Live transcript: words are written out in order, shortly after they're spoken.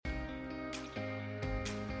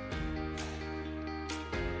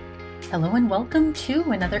Hello and welcome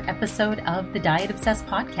to another episode of the Diet Obsessed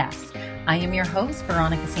podcast. I am your host,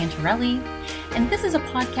 Veronica Santarelli, and this is a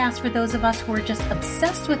podcast for those of us who are just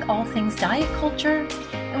obsessed with all things diet culture,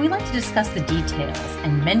 and we like to discuss the details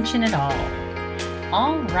and mention it all.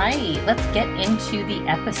 All right, let's get into the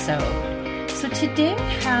episode. So today I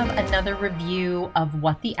have another review of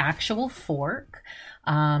What the Actual Fork.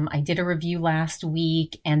 I did a review last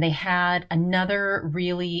week and they had another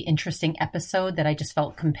really interesting episode that I just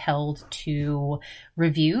felt compelled to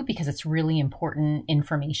review because it's really important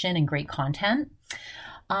information and great content.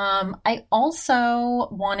 I also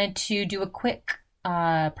wanted to do a quick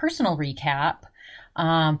personal recap.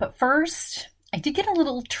 But first, I did get a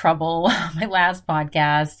little trouble on my last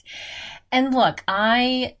podcast. And look,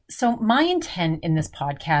 so my intent in this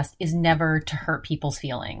podcast is never to hurt people's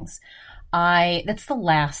feelings. That's the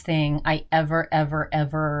last thing I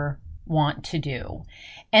ever want to do.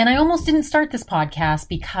 And I almost didn't start this podcast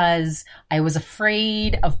because I was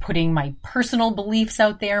afraid of putting my personal beliefs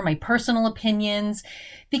out there, my personal opinions,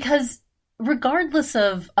 because regardless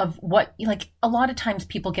of what, like a lot of times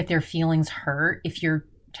people get their feelings hurt if you're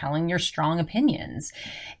telling your strong opinions.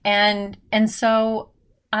 And so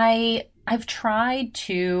I've tried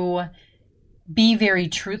to be very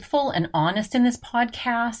truthful and honest in this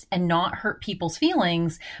podcast and not hurt people's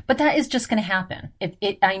feelings, but that is just going to happen.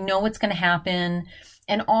 I know it's going to happen.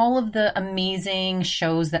 And all of the amazing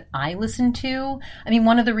shows that I listen to, I mean,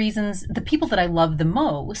 one of the reasons, the people that I love the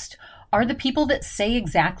most are the people that say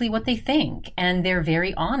exactly what they think and they're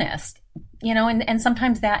very honest, you know, and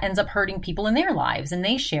sometimes that ends up hurting people in their lives and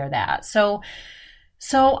they share that. So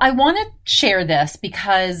I want to share this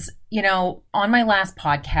because, you know, on my last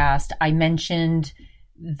podcast, I mentioned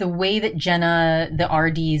the way that Jenna, the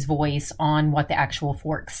RD's voice on What the Actual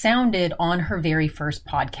Fork sounded on her very first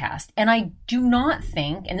podcast. And I do not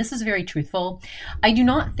think, and this is very truthful, I do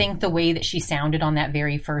not think the way that she sounded on that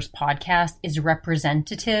very first podcast is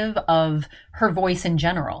representative of her voice in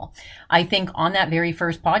general. I think on that very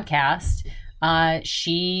first podcast,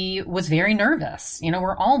 she was very nervous. You know,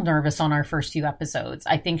 we're all nervous on our first few episodes.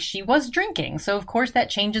 I think she was drinking. So of course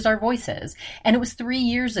that changes our voices. And it was 3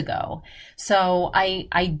 years ago. So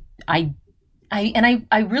I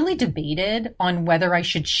really debated on whether I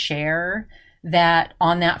should share that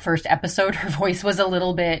on that first episode, her voice was a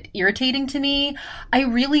little bit irritating to me. I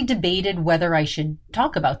really debated whether I should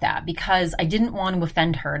talk about that because I didn't want to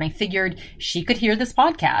offend her. And I figured she could hear this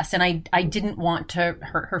podcast and I didn't want to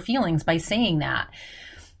hurt her feelings by saying that.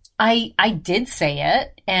 I did say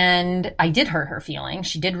it and I did hurt her feelings.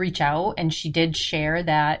 She did reach out and she did share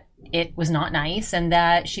that it was not nice and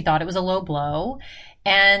that she thought it was a low blow.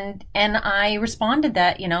 And I responded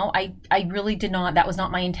that, you know, I really did not, that was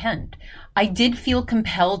not my intent. I did feel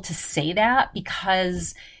compelled to say that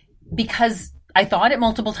because I thought it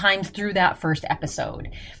multiple times through that first episode.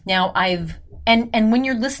 Now and when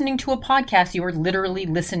you're listening to a podcast, you are literally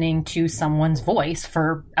listening to someone's voice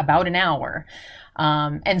for about an hour.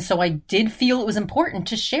 And so I did feel it was important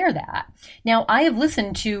to share that. Now I have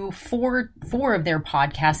listened to four of their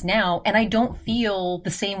podcasts now, and I don't feel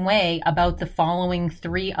the same way about the following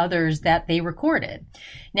 3 others that they recorded.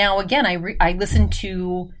 Now, again, I listened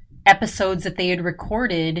to episodes that they had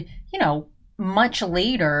recorded, you know, much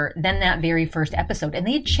later than that very first episode. And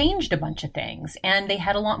they had changed a bunch of things and they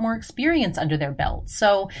had a lot more experience under their belt.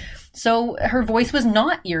 So her voice was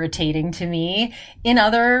not irritating to me in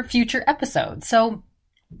other future episodes. So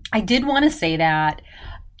I did want to say that,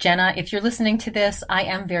 Jenna, if you're listening to this, I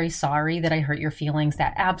am very sorry that I hurt your feelings.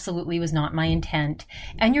 That absolutely was not my intent.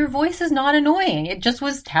 And your voice is not annoying. It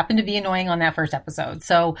just happened to be annoying on that first episode.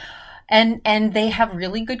 So, and they have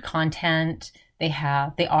really good content. They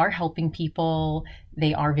are helping people.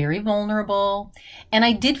 They are very vulnerable. And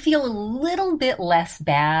I did feel a little bit less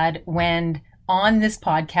bad when on this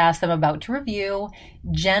podcast I'm about to review,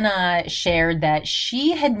 Jenna shared that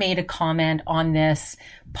she had made a comment on this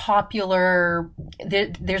popular,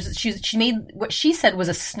 she made what she said was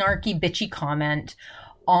a snarky, bitchy comment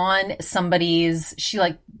on she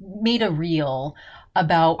like made a reel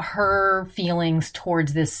about her feelings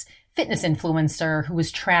towards this fitness influencer who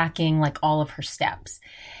was tracking like all of her steps.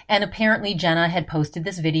 And apparently Jenna had posted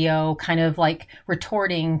this video kind of like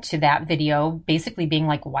retorting to that video, basically being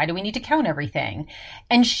like, why do we need to count everything?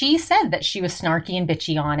 And she said that she was snarky and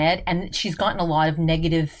bitchy on it. And she's gotten a lot of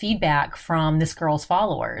negative feedback from this girl's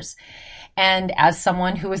followers. And as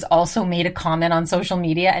someone who has also made a comment on social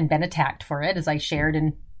media and been attacked for it, as I shared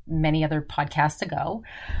in many other podcasts ago,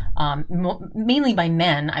 mainly by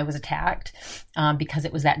men, I was attacked because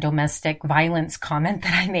it was that domestic violence comment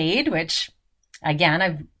that I made, which again,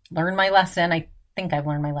 I've learned my lesson. I think I've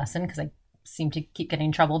learned my lesson because I seem to keep getting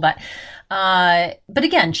in trouble. But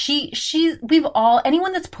again,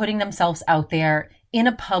 anyone that's putting themselves out there in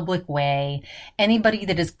a public way, anybody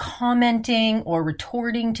that is commenting or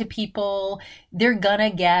retorting to people, they're gonna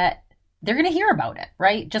hear about it,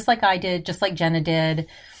 right? Just like I did, just like Jenna did.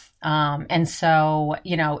 And so,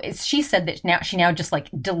 she said that she now just like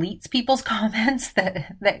deletes people's comments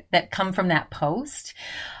that come from that post.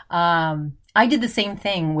 I did the same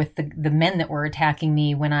thing with the men that were attacking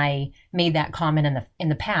me when I made that comment in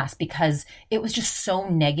the past, because it was just so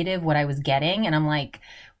negative what I was getting. And I'm like,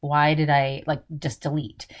 why did I just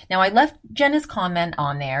delete? Now I left Jenna's comment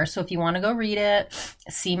on there. So if you want to go read it,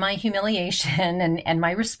 see my humiliation and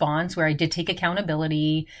my response where I did take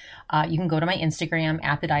accountability, you can go to my Instagram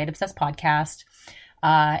at the Diet Obsessed Podcast.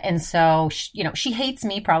 And so, she hates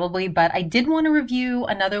me probably, but I did want to review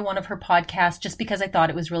another one of her podcasts just because I thought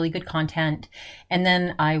it was really good content. And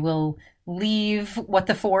then I will leave what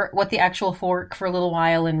the actual fork for a little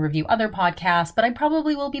while and review other podcasts, but I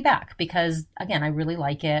probably will be back because, again, I really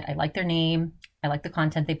like it. I like their name. I like the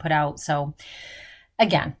content they put out. So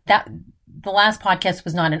again, the last podcast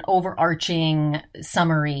was not an overarching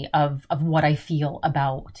summary of what I feel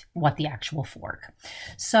about what the actual fork.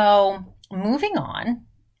 So moving on,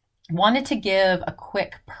 wanted to give a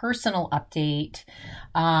quick personal update.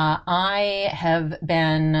 I have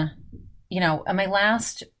been, in my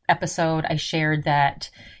last episode, I shared that,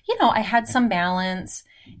 I had some balance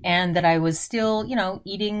and that I was still,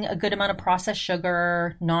 eating a good amount of processed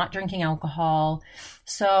sugar, not drinking alcohol.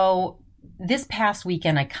 So this past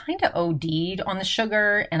weekend, I kind of OD'd on the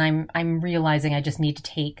sugar, and I'm realizing I just need to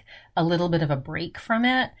take a little bit of a break from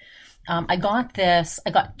it. I got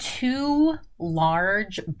 2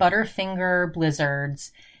 large Butterfinger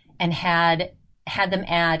blizzards and had them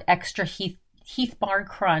add extra Heath Bar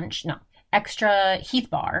Crunch, extra Heath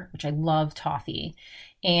Bar, which I love toffee,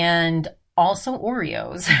 and also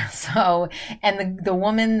Oreos. So, and the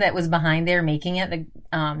woman that was behind there making it,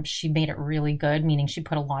 she made it really good, meaning she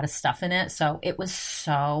put a lot of stuff in it. So it was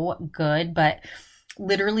so good, but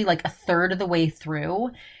literally like a third of the way through,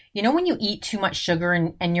 when you eat too much sugar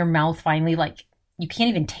and your mouth finally, you can't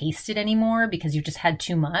even taste it anymore because you just had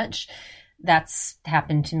too much. That's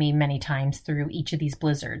happened to me many times through each of these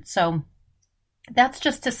blizzards. So that's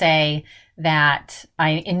just to say that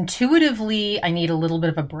I need a little bit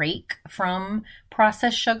of a break from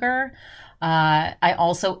processed sugar. I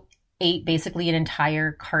also ate basically an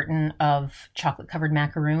entire carton of chocolate covered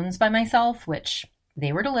macaroons by myself, which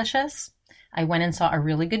they were delicious. I went and saw a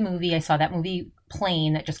really good movie. I saw that movie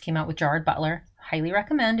Plane that just came out with Gerard Butler. Highly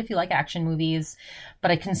recommend if you like action movies.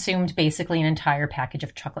 But I consumed basically an entire package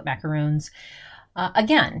of chocolate macaroons.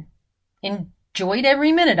 Again, enjoyed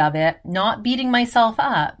every minute of it, not beating myself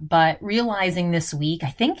up, but realizing this week, I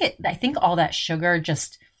think all that sugar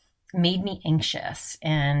just made me anxious,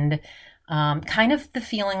 and kind of the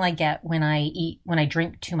feeling I get when I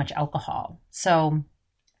drink too much alcohol. So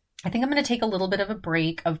I think I'm going to take a little bit of a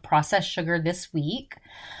break of processed sugar this week.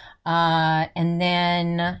 And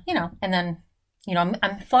then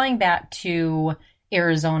I'm flying back to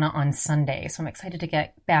Arizona on Sunday. So I'm excited to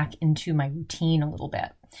get back into my routine a little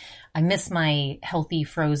bit. I miss my healthy,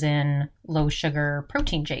 frozen, low sugar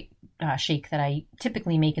protein shake that I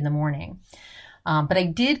typically make in the morning. But I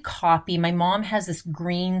did copy, my mom has this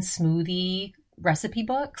green smoothie recipe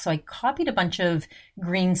book. So I copied a bunch of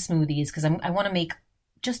green smoothies because I want to make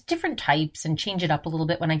just different types and change it up a little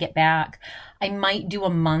bit when I get back. I might do a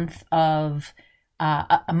month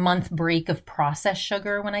break of processed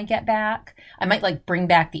sugar when I get back. I might bring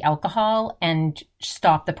back the alcohol and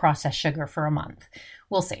stop the processed sugar for a month.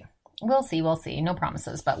 We'll see. No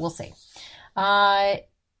promises, but we'll see.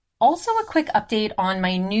 Also a quick update on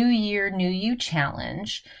my New Year, New You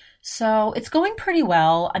challenge. So it's going pretty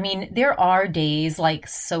well. I mean, there are days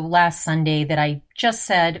last Sunday that I just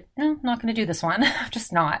said, no, I'm not going to do this one. I'm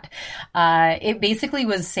just not. It basically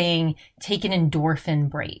was saying take an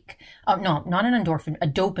endorphin break. Oh, no, not an endorphin, a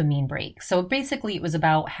dopamine break. So basically it was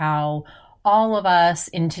about how all of us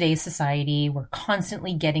in today's society, we're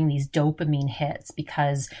constantly getting these dopamine hits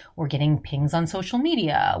because we're getting pings on social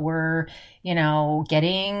media. We're,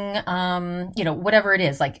 getting, whatever it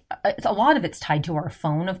is. A lot of it's tied to our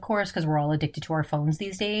phone, of course, because we're all addicted to our phones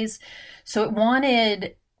these days. So it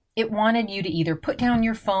wanted you to either put down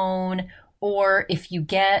your phone, or if you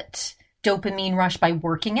get dopamine rush by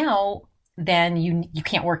working out, then you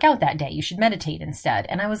can't work out that day. You should meditate instead.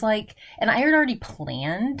 And I was like, and I had already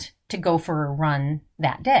planned to go for a run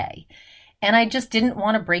that day. And I just didn't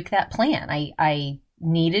want to break that plan. I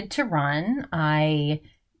needed to run. I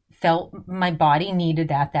felt my body needed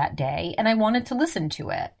that day, and I wanted to listen to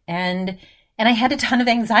it. And And I had a ton of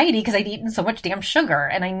anxiety because I'd eaten so much damn sugar,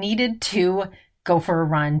 and I needed to go for a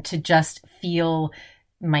run to just feel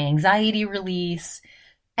my anxiety release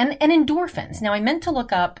and endorphins. Now, I meant to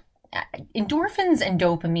look up endorphins and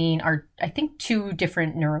dopamine are, I think, two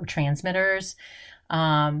different neurotransmitters.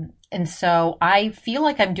 And so I feel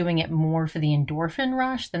like I'm doing it more for the endorphin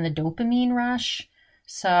rush than the dopamine rush.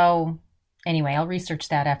 So anyway, I'll research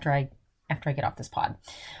that after I get off this pod.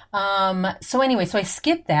 So I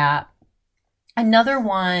skipped that. Another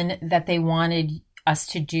one that they wanted us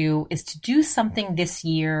to do is to do something this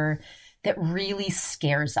year that really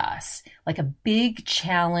scares us, like a big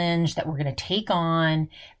challenge that we're going to take on,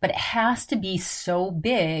 but it has to be so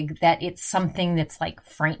big that it's something that's like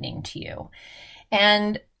frightening to you.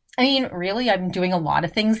 And I mean, really, I'm doing a lot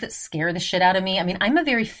of things that scare the shit out of me. I mean, I'm a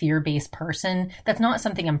very fear-based person. That's not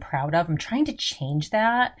something I'm proud of. I'm trying to change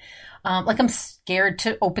that. Like I'm scared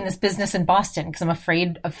to open this business in Boston because I'm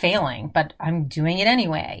afraid of failing, but I'm doing it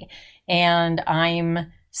anyway. And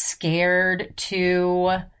I'm scared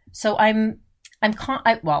to, so I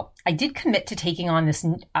did commit to taking on this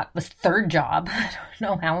third job. I don't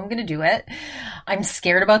know how I'm going to do it. I'm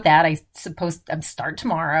scared about that. I suppose I'm start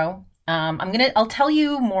tomorrow. I'll tell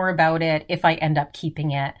you more about it if I end up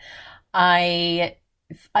keeping it. I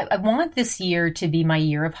want this year to be my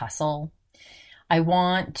year of hustle. I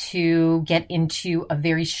want to get into a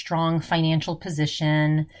very strong financial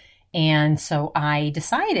position. And so I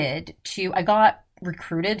decided I got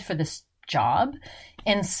recruited for this job.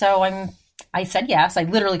 And so I said yes. I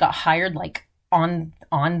literally got hired like on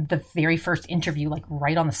the very first interview, like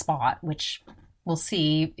right on the spot, which we'll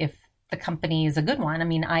see if the company is a good one. I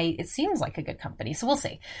mean, it seems like a good company, so we'll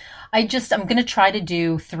see. I'm going to try to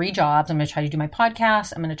do 3 jobs. I'm going to try to do my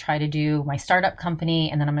podcast. I'm going to try to do my startup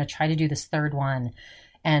company, and then I'm going to try to do this third one,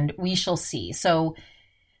 and we shall see. So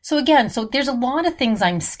there's a lot of things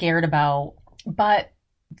I'm scared about, but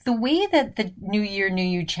the way that the New Year, New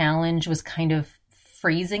You challenge was kind of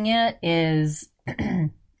phrasing it is,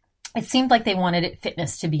 it seemed like they wanted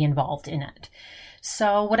fitness to be involved in it.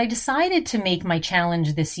 So what I decided to make my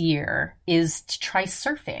challenge this year is to try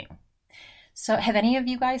surfing. So have any of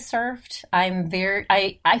you guys surfed?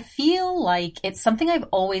 I feel like it's something I've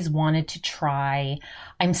always wanted to try.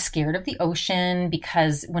 I'm scared of the ocean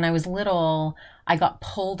because when I was little, I got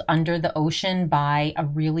pulled under the ocean by a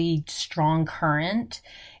really strong current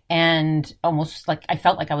and almost like I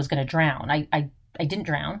felt like I was going to drown. I didn't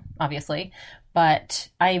drown, obviously, but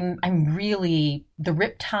I'm really, the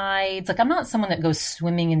rip tides, like I'm not someone that goes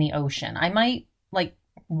swimming in the ocean. I might like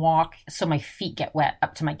walk so my feet get wet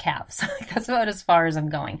up to my calves. That's about as far as I'm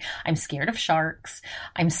going. I'm scared of sharks.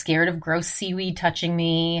 I'm scared of gross seaweed touching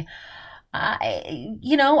me. I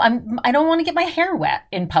don't want to get my hair wet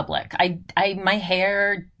in public. My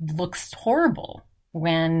hair looks horrible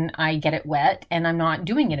when I get it wet and I'm not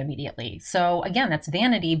doing it immediately. So again, that's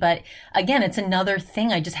vanity, but again, it's another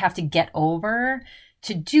thing I just have to get over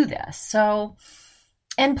to do this. So,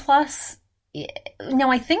 and plus,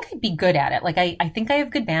 I think I'd be good at it. Like I think I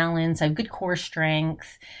have good balance. I have good core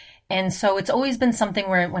strength. And so it's always been something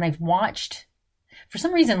where when I've watched, for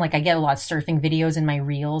some reason, like I get a lot of surfing videos in my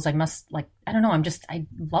reels. I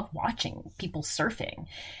love watching people surfing.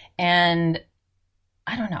 And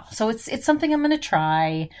I don't know. So it's something I'm going to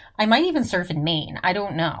try. I might even surf in Maine. I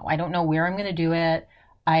don't know. I don't know where I'm going to do it.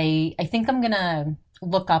 I think I'm going to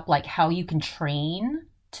look up like how you can train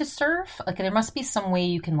to surf. Like there must be some way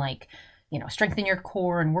you can like, strengthen your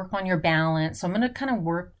core and work on your balance. So I'm going to kind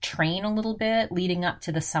of train a little bit leading up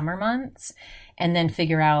to the summer months and then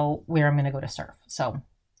figure out where I'm going to go to surf. So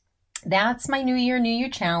that's my New Year, New You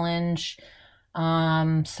challenge.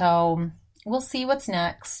 So we'll see what's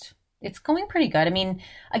next. It's going pretty good. I mean,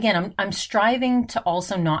 again, I'm striving to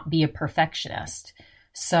also not be a perfectionist.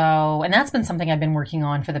 So, and that's been something I've been working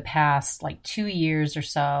on for the past like 2 years or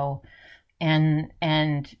so. And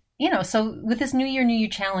so with this New Year, New You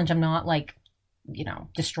challenge, I'm not like,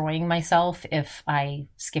 destroying myself if I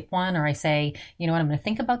skip one or I say, I'm going to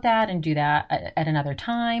think about that and do that at another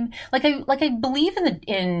time. Like I believe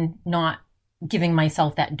in not giving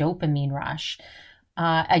myself that dopamine rush.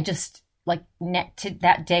 I just,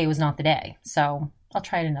 that day was not the day. So I'll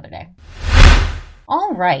try it another day.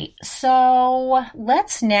 All right. So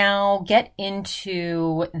let's now get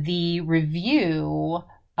into the review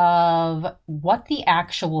of What the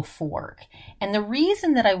Actual Fork. And the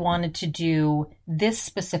reason that I wanted to do this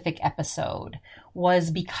specific episode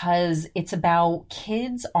was because it's about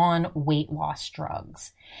kids on weight loss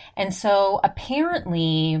drugs. And so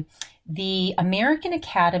apparently the American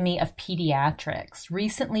Academy of Pediatrics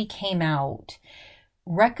recently came out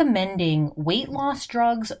recommending weight loss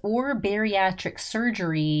drugs or bariatric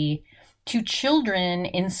surgery to children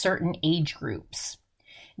in certain age groups.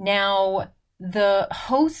 Now, the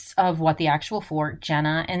hosts of What the Actual Fort,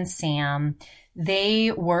 Jenna and Sam,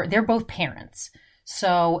 they're both parents.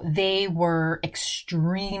 So they were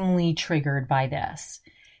extremely triggered by this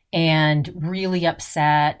and really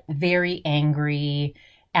upset, very angry,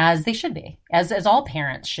 as they should be, as all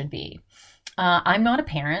parents should be. I'm not a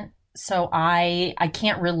parent, so I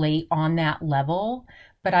can't relate on that level,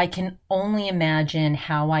 but I can only imagine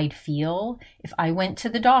how I'd feel if I went to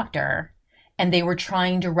the doctor and they were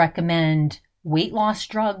trying to recommend weight loss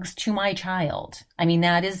drugs to my child. I mean,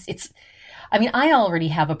 I already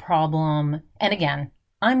have a problem. And again,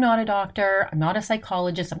 I'm not a doctor, I'm not a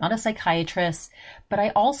psychologist, I'm not a psychiatrist, but I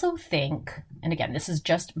also think, and again, this is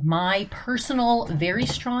just my personal, very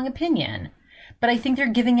strong opinion, but I think they're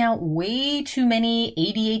giving out way too many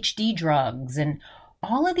ADHD drugs and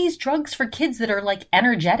all of these drugs for kids that are like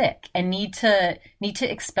energetic and need to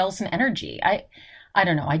expel some energy. I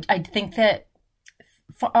don't know. I think that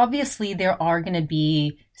obviously there are going to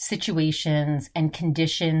be situations and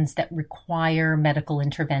conditions that require medical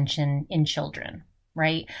intervention in children,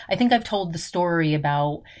 right? I think I've told the story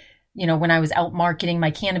about, when I was out marketing my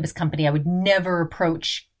cannabis company, I would never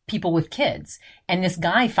approach people with kids. And this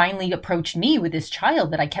guy finally approached me with his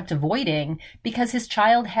child that I kept avoiding because his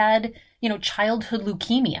child had, childhood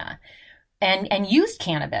leukemia and used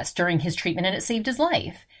cannabis during his treatment and it saved his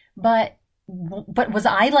life. But was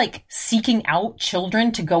I like seeking out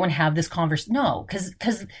children to go and have this conversation? No,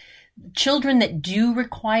 because children that do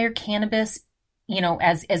require cannabis,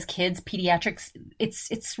 as kids, pediatrics,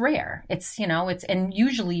 it's rare. And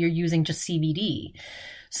usually you're using just CBD.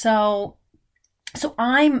 So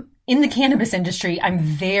I'm in the cannabis industry. I'm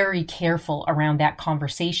very careful around that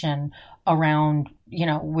conversation around,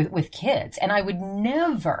 with kids. And I would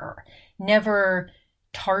never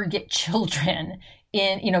target children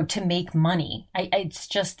to make money.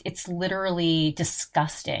 It's literally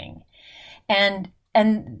disgusting. And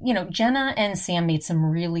Jenna and Sam made some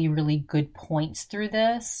really, really good points through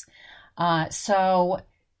this. So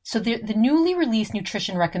the newly released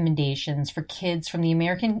nutrition recommendations for kids from the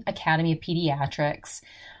American Academy of Pediatrics,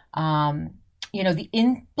 the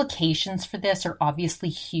implications for this are obviously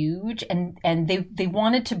huge. And they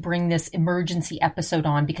wanted to bring this emergency episode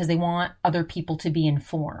on because they want other people to be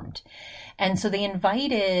informed. And so they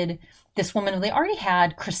invited this woman. They already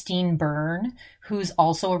had Christine Byrne, who's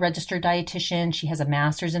also a registered dietitian. She has a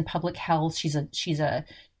master's in public health. She's a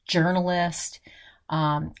journalist.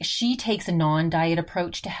 She takes a non-diet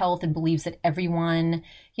approach to health and believes that everyone,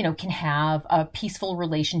 can have a peaceful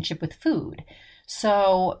relationship with food.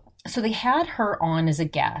 So they had her on as a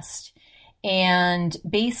guest. And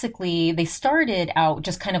basically, they started out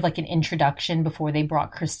just kind of like an introduction before they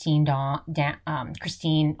brought Christine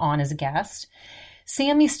on as a guest.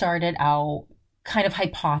 Sammy started out kind of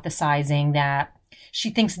hypothesizing that she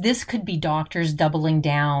thinks this could be doctors doubling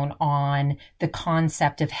down on the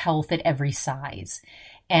concept of health at every size.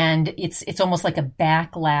 And it's almost like a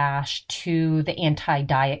backlash to the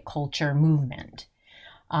anti-diet culture movement.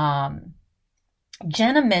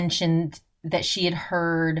 Jenna mentioned that she had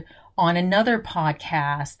heard on another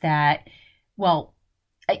podcast that, well,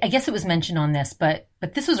 I guess it was mentioned on this, but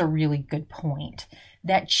this was a really good point,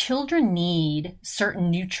 that children need certain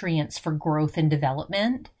nutrients for growth and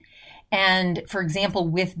development. And for example,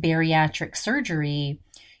 with bariatric surgery,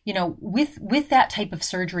 with that type of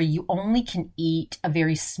surgery, you only can eat a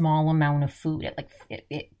very small amount of food.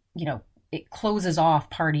 It closes off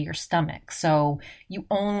part of your stomach. So you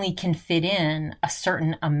only can fit in a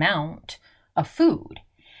certain amount of food.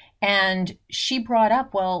 And she brought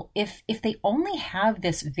up, well, if they only have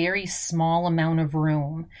this very small amount of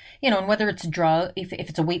room, and whether it's a drug, if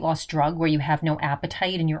it's a weight loss drug where you have no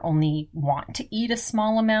appetite and you only want to eat a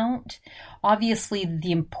small amount, obviously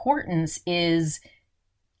the importance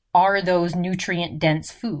are those nutrient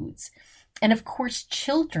dense foods. And of course,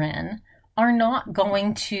 children are not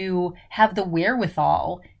going to have the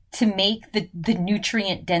wherewithal to make the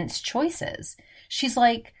nutrient dense choices. She's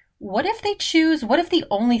like, what if the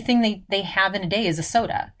only thing they have in a day is a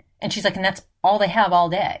soda? And she's like, and that's all they have all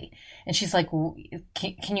day. And she's like, well,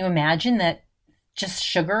 can you imagine that just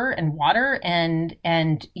sugar and water and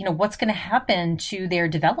what's going to happen to their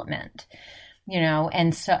development?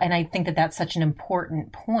 And I think that that's such an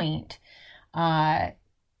important point.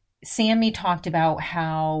 Sammy talked about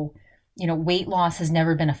how, weight loss has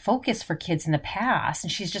never been a focus for kids in the past.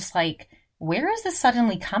 And she's just like, where is this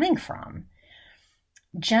suddenly coming from?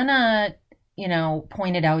 Jenna,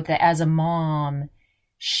 pointed out that as a mom,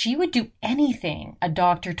 she would do anything a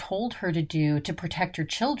doctor told her to do to protect her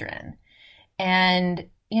children. And,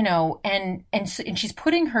 and she's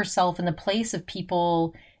putting herself in the place of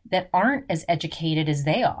people that aren't as educated as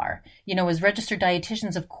they are. As registered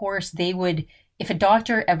dietitians, of course, they would, if a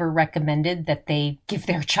doctor ever recommended that they give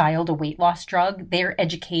their child a weight loss drug, they're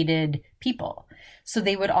educated people. So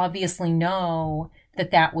they would obviously know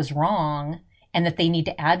that that was wrong and that they need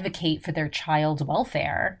to advocate for their child's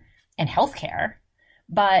welfare and healthcare.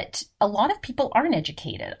 But a lot of people aren't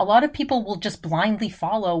educated. A lot of people will just blindly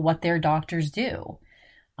follow what their doctors do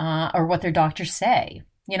or what their doctors say.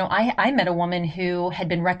 I met a woman who had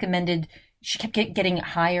been recommended, she kept getting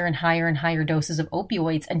higher and higher and higher doses of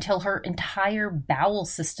opioids until her entire bowel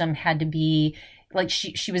system had to be, like,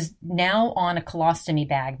 she was now on a colostomy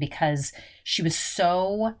bag because she was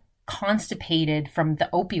so constipated from the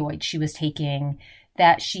opioid she was taking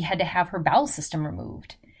that she had to have her bowel system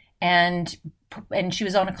removed. And she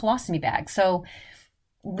was on a colostomy bag. So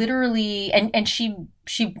literally, and she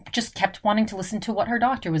just kept wanting to listen to what her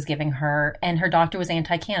doctor was giving her, and her doctor was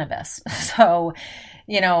anti-cannabis. So,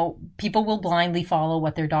 people will blindly follow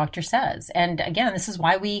what their doctor says. And again, this is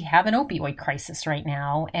why we have an opioid crisis right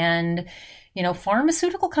now. And,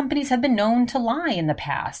 pharmaceutical companies have been known to lie in the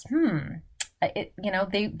past.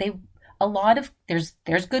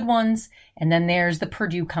 There's good ones, and then there's the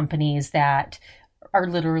Purdue companies that are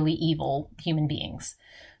literally evil human beings.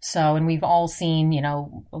 So, and we've all seen, a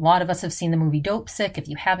lot of us have seen the movie Dope Sick. If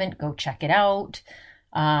you haven't, go check it out.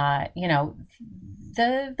 The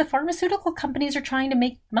pharmaceutical companies are trying to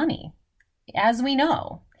make money, as we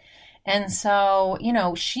know. And so,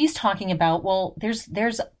 she's talking about, well, there's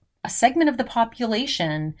a segment of the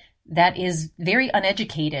population that is very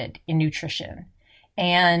uneducated in nutrition.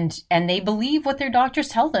 And they believe what their doctors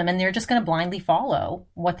tell them, and they're just going to blindly follow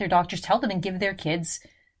what their doctors tell them and give their kids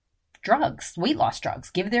drugs, weight loss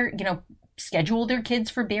drugs, schedule their kids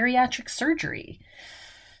for bariatric surgery.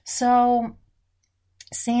 So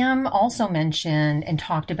Sam also mentioned and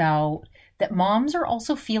talked about that moms are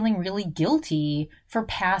also feeling really guilty for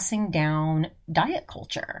passing down diet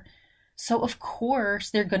culture. So of course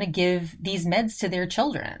they're going to give these meds to their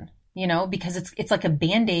children, because it's like a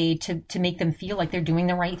Band-Aid to make them feel like they're doing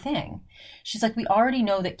the right thing. She's like, we already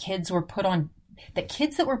know that kids that were put on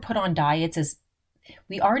diets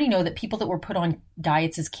we already know that people that were put on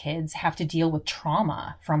diets as kids have to deal with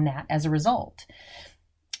trauma from that as a result.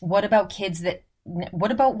 What about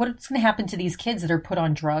what's going to happen to these kids that are put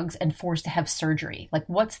on drugs and forced to have surgery? Like,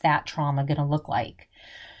 what's that trauma going to look like?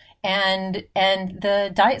 And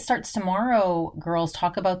the Diet Starts Tomorrow girls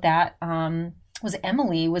talk about that. Was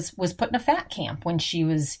Emily was put in a fat camp when she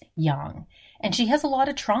was young, and she has a lot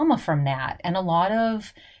of trauma from that and a lot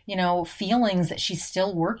of, feelings that she's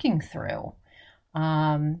still working through.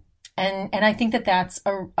 And I think that that's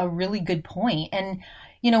a really good point. And,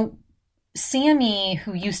 Sammy,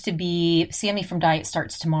 who used to be Sammy from Diet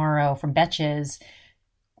Starts Tomorrow from Betches,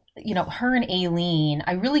 her and Aileen,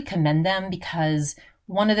 I really commend them, because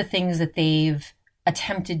one of the things that they've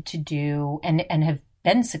attempted to do and have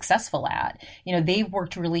been successful at, they've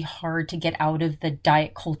worked really hard to get out of the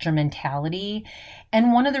diet culture mentality.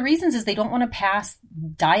 And one of the reasons is they don't want to pass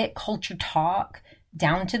diet culture talk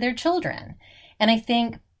down to their children. And I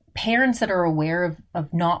think parents that are aware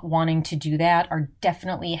of not wanting to do that are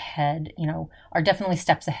definitely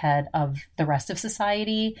steps ahead of the rest of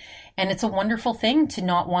society. And it's a wonderful thing to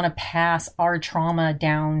not want to pass our trauma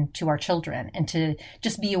down to our children, and to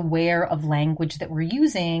just be aware of language that we're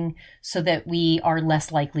using so that we are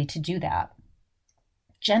less likely to do that.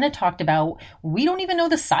 Jenna talked about, we don't even know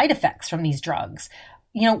the side effects from these drugs.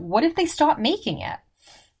 What if they stop making it?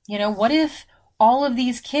 What if all of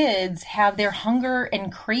these kids have their hunger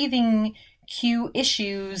and craving cue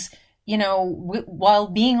issues, while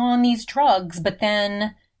being on these drugs, but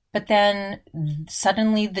then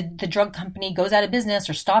suddenly the drug company goes out of business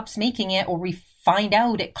or stops making it, or we find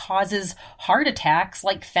out it causes heart attacks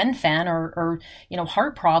like fen-phen or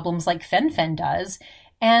heart problems like fen-phen does.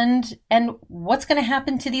 And what's going to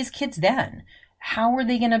happen to these kids then? How are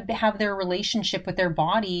they going to have their relationship with their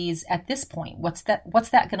bodies at this point? What's that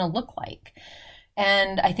going to look like?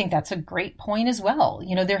 And I think that's a great point as well.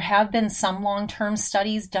 There have been some long-term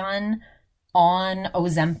studies done on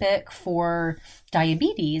Ozempic for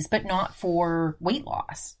diabetes, but not for weight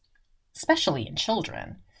loss, especially in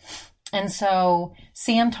children. And so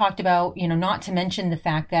Sam talked about, not to mention the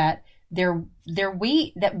fact that their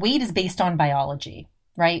weight is based on biology,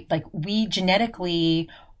 right? Like, we genetically,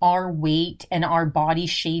 our weight and our body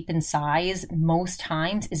shape and size most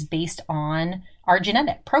times is based on our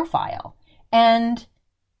genetic profile. And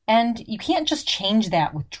you can't just change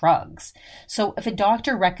that with drugs. So if a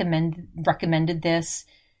doctor recommended this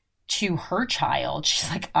to her child. She's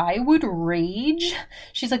like, I would rage.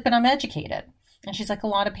 She's like, but I'm educated. And she's like, a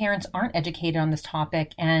lot of parents aren't educated on this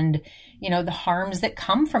topic and, the harms that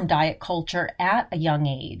come from diet culture at a young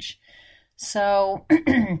age. So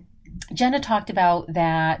Jenna talked about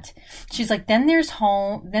that. She's like, then there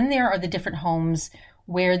are the different homes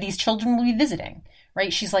where these children will be visiting,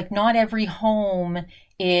 right? She's like, not every home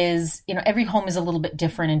is, every home is a little bit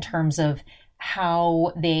different in terms of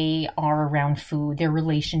how they are around food, their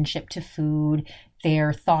relationship to food,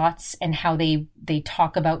 their thoughts, and how they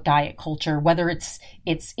talk about diet culture, whether it's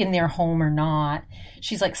in their home or not.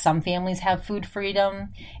 She's like, some families have food freedom,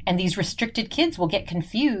 and these restricted kids will get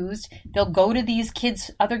confused. They'll go to these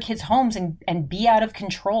other kids' homes and be out of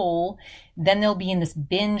control. Then they'll be in this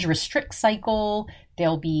binge restrict cycle.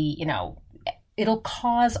 They'll be, it'll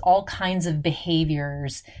cause all kinds of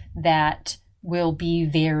behaviors that will be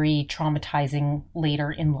very traumatizing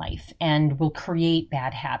later in life and will create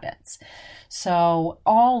bad habits. So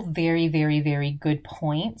all very, very, very good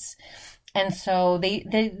points. And so they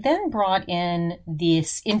then brought in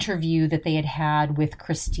this interview that they had with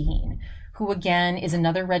Christine, who again is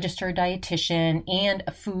another registered dietitian and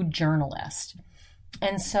a food journalist.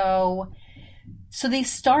 And so they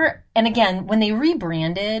start, and again, when they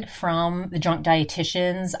rebranded from the Drunk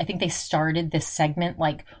Dietitians, I think they started this segment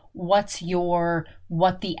like, what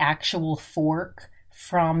the actual fork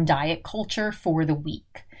from diet culture for the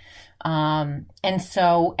week. And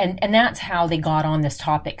that's how they got on this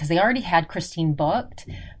topic, because they already had Christine booked,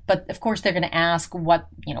 but of course they're going to ask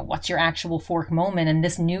what's your actual fork moment. And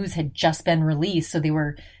this news had just been released. So they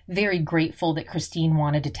were very grateful that Christine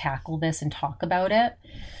wanted to tackle this and talk about it.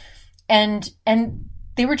 And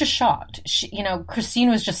they were just shocked. Christine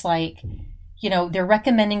was just like, they're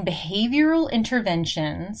recommending behavioral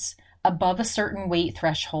interventions above a certain weight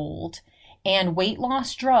threshold, and weight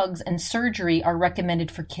loss drugs and surgery are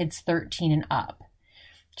recommended for kids 13 and up.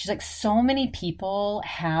 She's like, so many people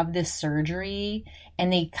have this surgery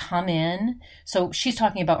and they come in. So she's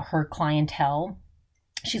talking about her clientele.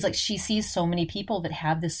 She's like, she sees so many people that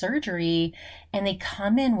have this surgery and they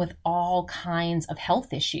come in with all kinds of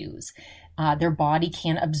health issues. Their body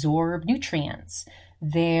can't absorb nutrients.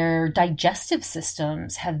 Their digestive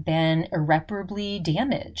systems have been irreparably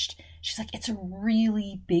damaged. She's like, it's a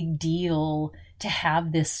really big deal to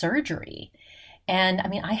have this surgery. And I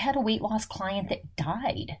mean, I had a weight loss client that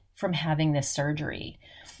died from having this surgery.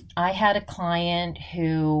 I had a client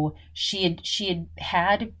who she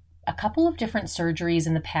had a couple of different surgeries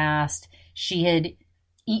in the past. She had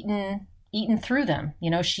eaten through them.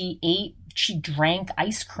 She drank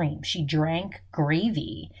ice cream. She drank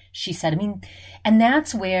gravy. She said, and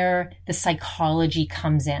that's where the psychology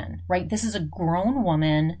comes in, right? This is a grown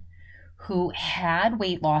woman who had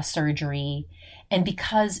weight loss surgery, and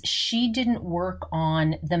because she didn't work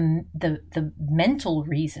on the mental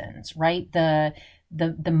reasons, right? The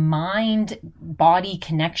mind body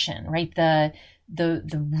connection, right? The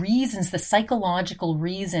reasons, the psychological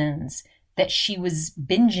reasons that she was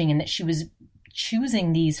binging and that she was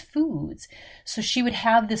choosing these foods. So she would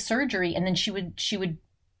have this surgery, and then she would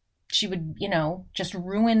just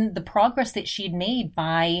ruin the progress that she had made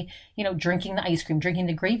by, drinking the ice cream, drinking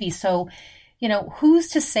the gravy. So, who's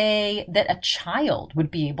to say that a child would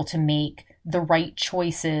be able to make the right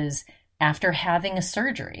choices after having a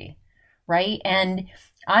surgery, right? And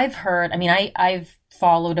I've heard, I've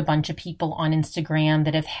followed a bunch of people on Instagram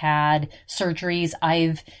that have had surgeries.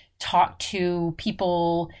 I've talked to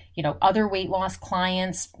people, other weight loss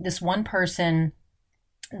clients. This one person,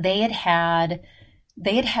 they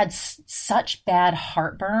had such bad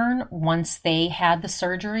heartburn once they had the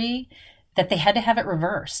surgery that they had to have it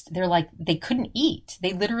reversed. They're like, they couldn't eat.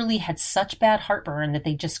 They literally had such bad heartburn that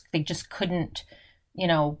they just couldn't,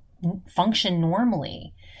 function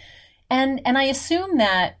normally. And I assume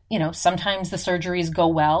that, sometimes the surgeries go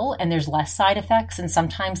well and there's less side effects, and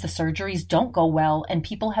sometimes the surgeries don't go well and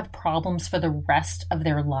people have problems for the rest of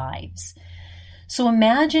their lives. So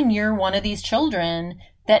imagine you're one of these children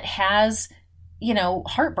that has,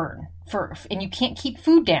 heartburn and you can't keep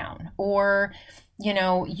food down, or,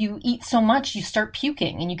 you eat so much you start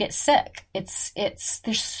puking and you get sick.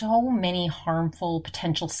 There's so many harmful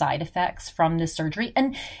potential side effects from this surgery.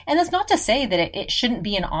 And that's not to say that it shouldn't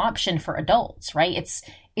be an option for adults, right?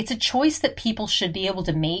 It's a choice that people should be able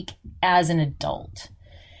to make as an adult.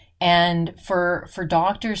 And for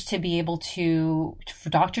doctors to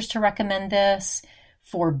recommend this,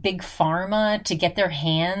 for Big Pharma to get their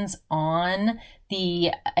hands on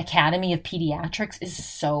the Academy of Pediatrics is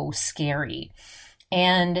so scary.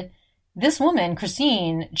 And this woman,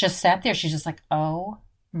 Christine, just sat there. She's just like, oh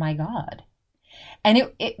my God.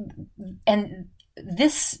 And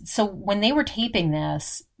so when they were taping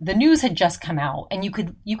this, the news had just come out, and you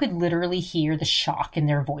could literally hear the shock in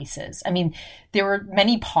their voices. I mean, there were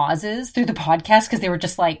many pauses through the podcast because they were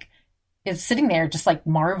just like, it's sitting there just like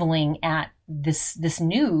marveling at this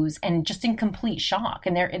news and just in complete shock,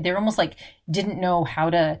 and they're almost like didn't know how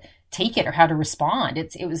to take it or how to respond.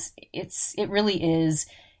 It really is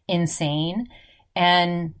insane.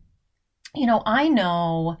 And I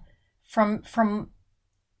know from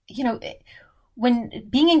when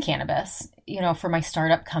being in cannabis, for my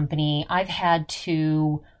startup company, I've had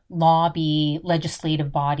to lobby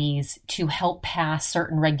legislative bodies to help pass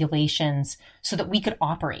certain regulations so that we could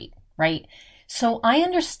operate, right? So I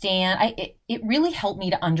understand, it really helped me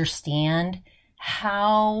to understand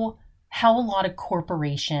how a lot of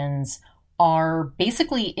corporations are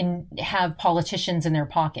basically have politicians in their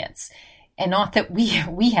pockets. And not that we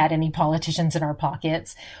had any politicians in our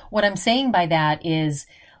pockets. What I'm saying by that is,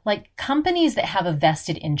 like, companies that have a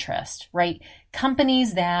vested interest, right?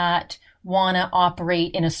 Companies that want to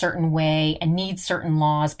operate in a certain way and need certain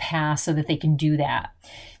laws passed so that they can do that.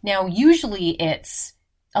 Now, usually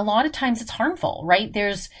a lot of times it's harmful, right?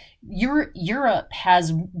 Europe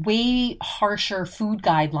has way harsher food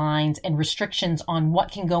guidelines and restrictions on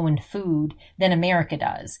what can go in food than America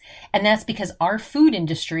does. And that's because our food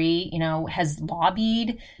industry, has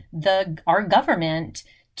lobbied our government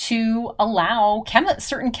to allow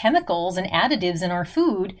certain chemicals and additives in our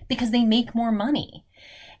food because they make more money.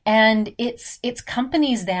 And it's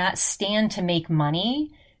companies that stand to make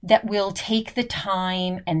money that will take the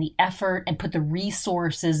time and the effort and put the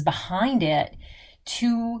resources behind it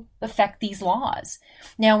to affect these laws.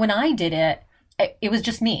 Now, when I did it, it was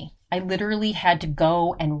just me. I literally had to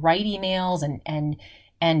go and write emails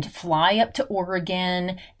and fly up to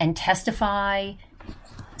Oregon and testify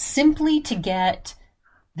simply to get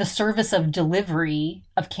the service of delivery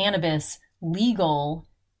of cannabis legal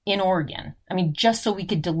in Oregon. I mean, just so we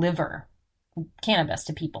could deliver cannabis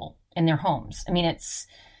to people in their homes. I mean, it's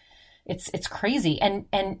crazy. And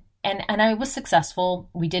I was successful.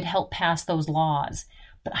 We did help pass those laws,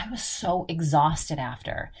 but I was so exhausted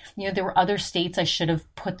after. There were other states I should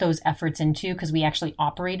have put those efforts into because we actually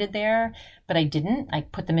operated there, but I didn't. I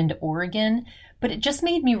put them into Oregon. But it just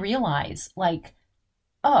made me realize, like,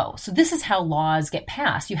 oh, so this is how laws get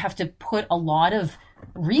passed. You have to put a lot of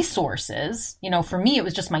resources. For me, it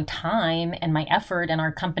was just my time and my effort and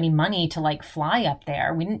our company money to like fly up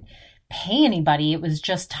there. We didn't pay anybody. It was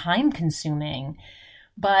just time consuming.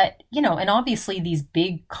 But, and obviously these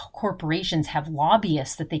big corporations have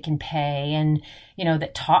lobbyists that they can pay and,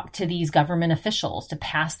 that talk to these government officials to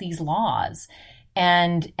pass these laws.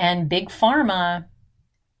 And big pharma,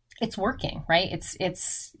 it's working, right? It's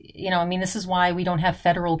this is why we don't have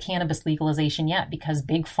federal cannabis legalization yet, because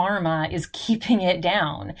big pharma is keeping it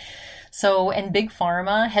down. So, and big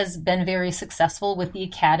pharma has been very successful with the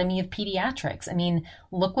Academy of Pediatrics. I mean,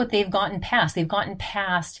 look what they've gotten passed. They've gotten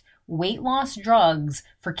passed weight loss drugs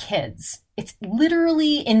for kids. It's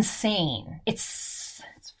literally insane. It's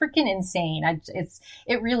freaking insane.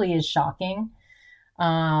 It really is shocking.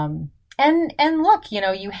 And look,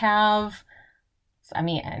 you have,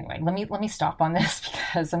 anyway, let me stop on this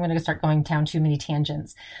because I'm going to start going down too many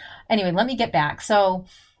tangents. Anyway, let me get back. So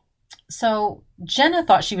Jenna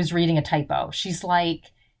thought she was reading a typo. She's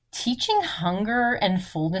like, teaching hunger and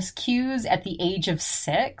fullness cues at the age of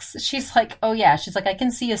 6. She's like, oh yeah. She's like, I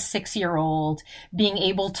can see a 6-year-old being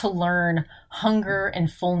able to learn hunger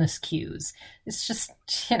and fullness cues. It's just,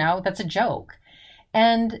 that's a joke.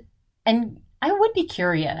 And I would be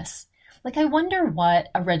curious. Like, I wonder what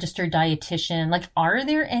a registered dietitian, like, are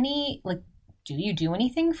there any, like, do you do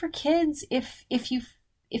anything for kids if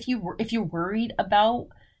you're worried about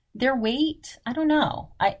their weight? I don't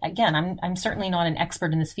know. I'm certainly not an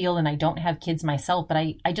expert in this field and I don't have kids myself, but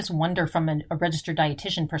I just wonder from a registered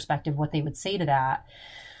dietitian perspective what they would say to that.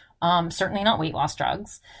 Certainly not weight loss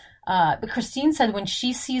drugs. But Christine said when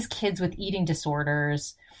she sees kids with eating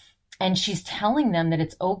disorders and she's telling them that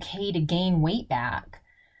it's okay to gain weight back,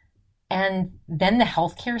 and then the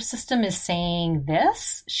healthcare system is saying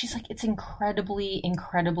this, she's like, it's incredibly,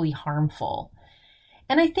 incredibly harmful.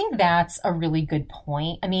 And I think that's a really good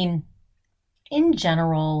point. I mean, in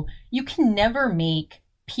general, you can never make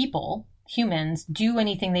people, humans, do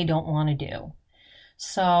anything they don't want to do.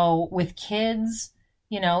 So with kids,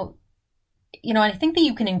 I think that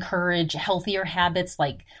you can encourage healthier habits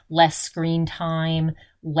like less screen time,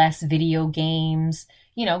 less video games,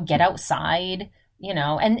 get outside,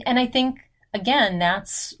 and I think, again,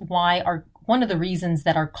 that's why one of the reasons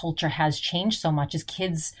that our culture has changed so much is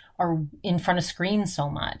kids are in front of screens so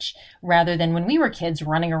much rather than when we were kids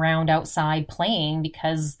running around outside playing,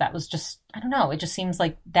 because that was just, I don't know, it just seems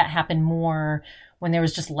like that happened more when there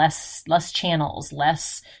was just less channels,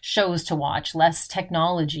 less shows to watch, less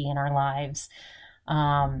technology in our lives.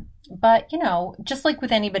 But, just like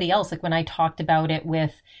with anybody else, like when I talked about it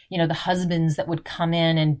with, the husbands that would come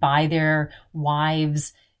in and buy their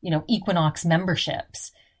wives, Equinox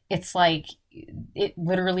memberships, it's like it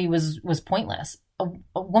literally was pointless.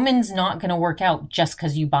 A woman's not going to work out just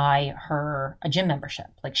because you buy her a gym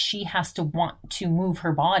membership. Like, she has to want to move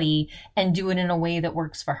her body and do it in a way that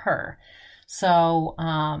works for her. So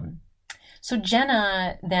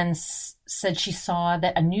Jenna then said she saw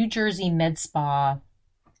that a New Jersey med spa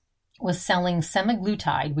was selling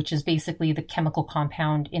semaglutide, which is basically the chemical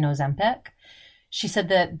compound in Ozempic. She said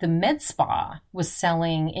that the med spa was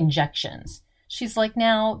selling injections. She's like,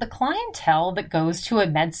 now, the clientele that goes to a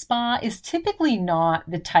med spa is typically not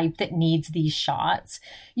the type that needs these shots.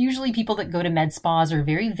 Usually people that go to med spas are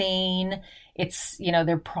very vain. It's,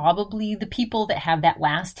 they're probably the people that have that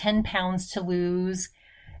last 10 pounds to lose.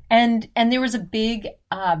 And there was a big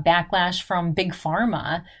backlash from Big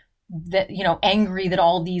Pharma that, angry that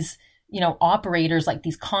all these, operators like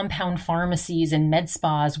these compound pharmacies and med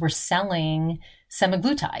spas were selling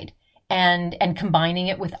semaglutide and combining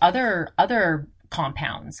it with other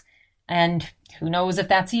compounds. And who knows if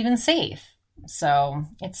that's even safe. So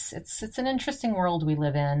it's an interesting world we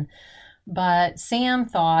live in. But Sam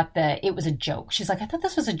thought that it was a joke. She's like, I thought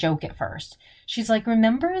this was a joke at first. She's like,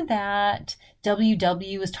 remember that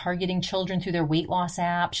WW is targeting children through their weight loss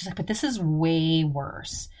app? She's like, but this is way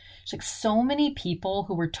worse. She's like, so many people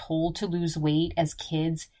who were told to lose weight as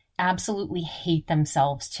kids absolutely hate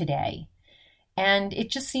themselves today. And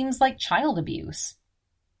it just seems like child abuse.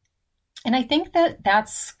 And I think that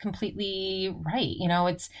that's completely right.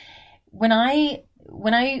 It's when a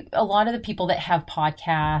lot of the people that have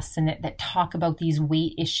podcasts and that talk about these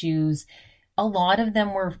weight issues, a lot of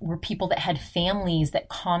them were people that had families that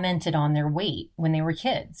commented on their weight when they were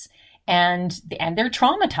kids. And they're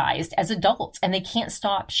traumatized as adults, and they can't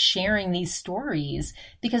stop sharing these stories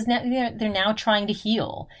because now they're now trying to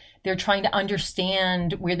heal. They're trying to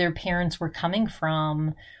understand where their parents were coming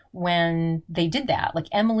from when they did that. Like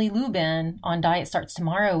Emily Lubin on Diet Starts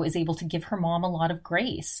Tomorrow is able to give her mom a lot of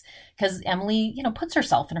grace because Emily, puts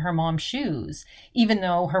herself in her mom's shoes, even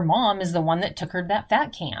though her mom is the one that took her to that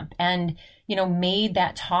fat camp and, made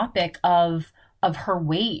that topic of her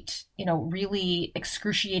weight, really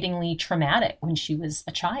excruciatingly traumatic when she was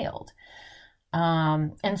a child.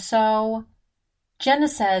 And so Jenna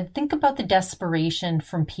said, think about the desperation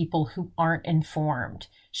from people who aren't informed.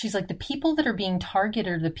 She's like, the people that are being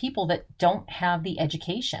targeted are the people that don't have the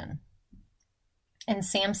education. And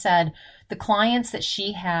Sam said, the clients that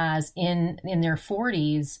she has in their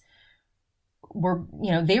 40s were,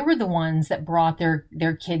 they were the ones that brought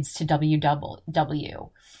their kids to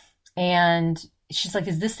WW. And she's like,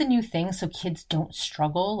 is this the new thing? So kids don't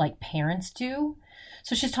struggle like parents do.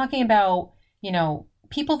 So she's talking about,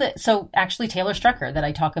 people that, so actually Taylor Strecker that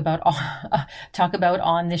I talk about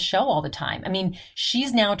on this show all the time. I mean,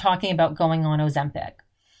 she's now talking about going on Ozempic.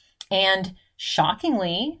 And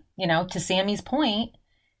shockingly, to Sammy's point,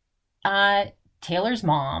 Taylor's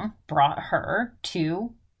mom brought her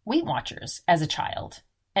to Weight Watchers as a child.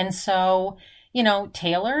 And so,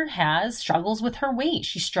 Taylor struggles with her weight.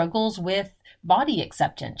 She struggles with body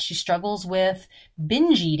acceptance. She struggles with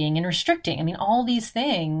binge eating and restricting. I mean, all these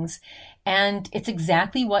things. And it's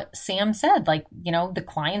exactly what Sam said. Like, the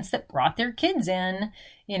clients that brought their kids in,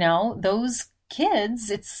 those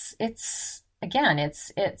kids, it's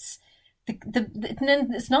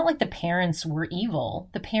not like the parents were evil.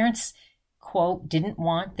 The parents, quote, didn't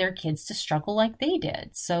want their kids to struggle like they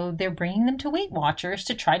did. So they're bringing them to Weight Watchers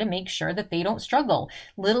to try to make sure that they don't struggle.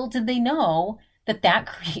 Little did they know that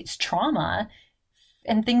creates trauma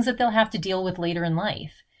and things that they'll have to deal with later in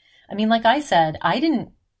life. I mean, like I said, I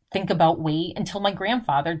didn't think about weight until my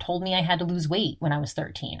grandfather told me I had to lose weight when I was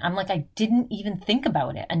 13. I'm like, I didn't even think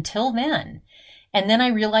about it until then. And then I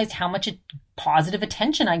realized how much positive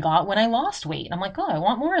attention I got when I lost weight. I'm like, oh, I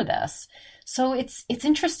want more of this. So it's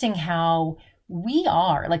interesting how we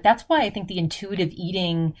are. Like, that's why I think the intuitive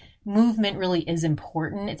eating movement really is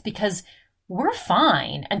important. It's because we're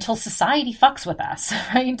fine until society fucks with us,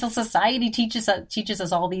 right? Until society teaches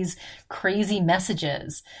us all these crazy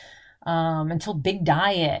messages. Until Big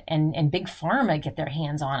Diet and Big Pharma get their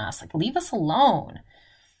hands on us. Like, leave us alone.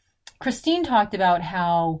 Christine talked about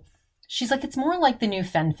how she's like, it's more like the new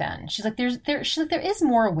fen-phen. She's like, she's like, there is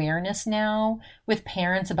more awareness now with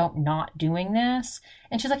parents about not doing this.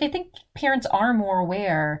 And she's like, I think parents are more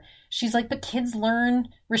aware. She's like, but kids learn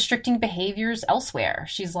restricting behaviors elsewhere.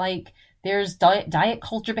 She's like, there's diet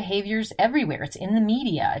culture behaviors everywhere. It's in the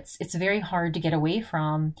media. It's very hard to get away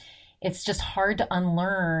from. It's just hard to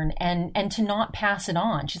unlearn and to not pass it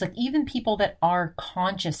on. She's like, even people that are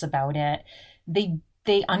conscious about it, they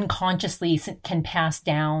unconsciously can pass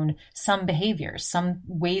down some behaviors, some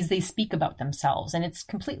ways they speak about themselves, and it's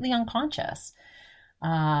completely unconscious.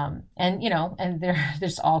 And they're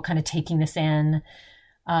just all kind of taking this in.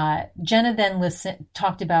 Jenna then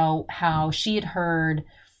talked about how she had heard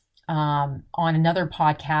on another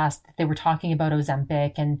podcast that they were talking about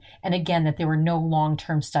Ozempic, and again that there were no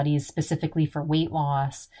long-term studies specifically for weight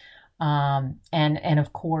loss, and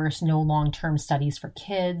of course no long-term studies for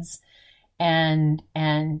kids. And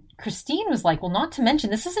Christine was like, well, not to mention,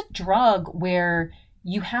 this is a drug where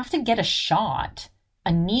you have to get a shot,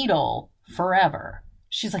 a needle forever.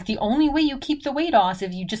 She's like, the only way you keep the weight off is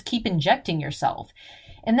if you just keep injecting yourself.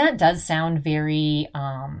 And that does sound very,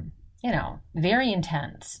 very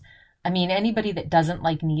intense. I mean, anybody that doesn't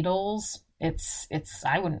like needles, I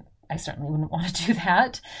certainly wouldn't want to do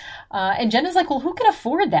that. And Jenna's like, well, who can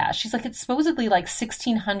afford that? She's like, it's supposedly like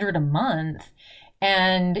 $1,600 a month.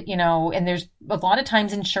 And, and there's a lot of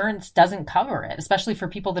times insurance doesn't cover it, especially for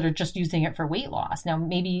people that are just using it for weight loss. Now,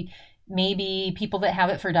 maybe people that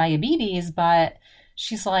have it for diabetes, but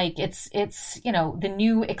she's like, it's the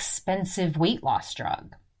new expensive weight loss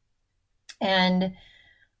drug. And,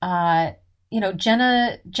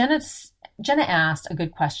 Jenna asked a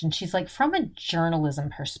good question. She's like, from a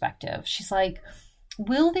journalism perspective, she's like,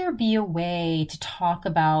 will there be a way to talk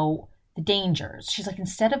about the dangers? She's like,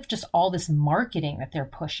 instead of just all this marketing that they're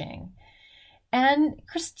pushing. And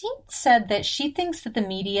Christine said that she thinks that the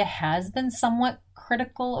media has been somewhat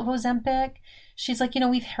critical of Ozempic. She's like,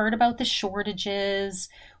 we've heard about the shortages.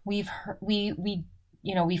 We've heard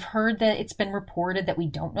that it's been reported that we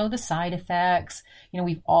don't know the side effects.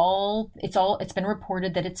 It's been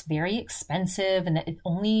reported that it's very expensive and that it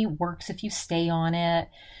only works if you stay on it.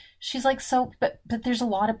 She's like, but there's a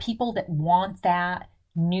lot of people that want that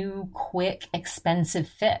new, quick, expensive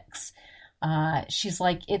fix. She's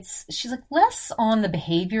like, less on the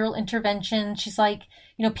behavioral intervention. She's like,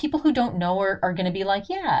 people who don't know are going to be like,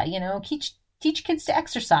 yeah, teach kids to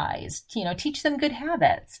exercise, teach them good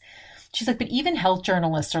habits. She's like, but even health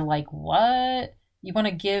journalists are like, what? You want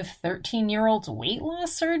to give 13-year-olds weight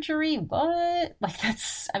loss surgery? What? Like,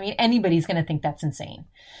 anybody's going to think that's insane.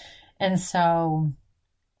 And so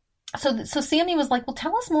Sammy was like, well,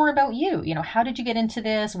 tell us more about you. How did you get into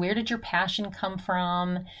this? Where did your passion come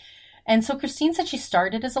from? And so Christine said she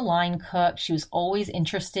started as a line cook. She was always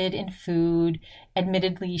interested in food.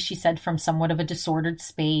 Admittedly, she said from somewhat of a disordered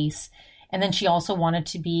space. And then she also wanted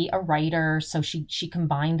to be a writer. So she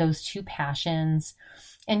combined those two passions.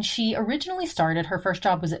 And she originally started, her first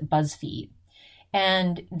job was at BuzzFeed.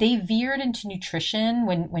 And they veered into nutrition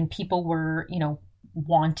when people were,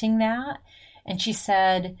 wanting that. And she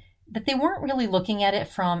said that they weren't really looking at it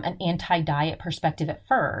from an anti-diet perspective at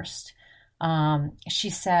first. She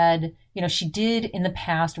said, she did in the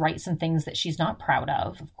past write some things that she's not proud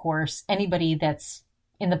of. Of course, anybody that's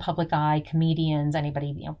in the public eye, comedians,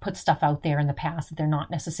 anybody, put stuff out there in the past that they're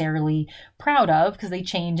not necessarily proud of because they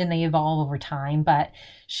change and they evolve over time. But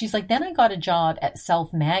she's like, then I got a job at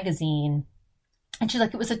Self Magazine. And she's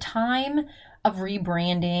like, it was a time of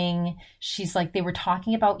rebranding. She's like, they were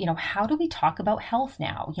talking about, how do we talk about health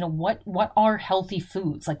now? What are healthy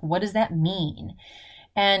foods? Like, what does that mean?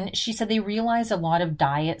 And she said they realized a lot of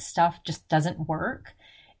diet stuff just doesn't work.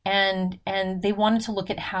 And they wanted to look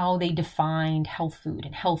at how they defined health food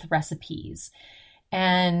and health recipes.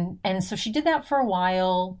 And so she did that for a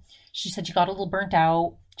while. She said she got a little burnt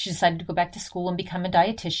out. She decided to go back to school and become a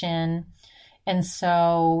dietitian. And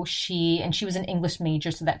so she was an English major,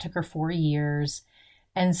 so that took her 4 years.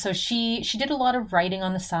 And so she did a lot of writing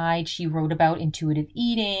on the side. She wrote about intuitive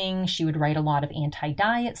eating. She would write a lot of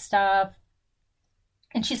anti-diet stuff.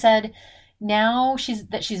 And she said now she's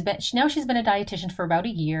been a dietitian for about a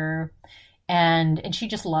year, and she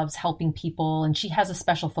just loves helping people. And she has a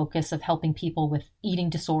special focus of helping people with eating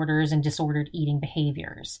disorders and disordered eating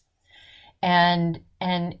behaviors. And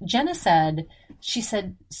Jenna said,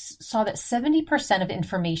 saw that 70% of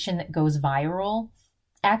information that goes viral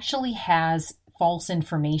actually has false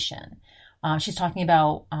information. She's talking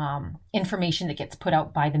about information that gets put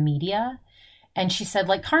out by the media. And she said,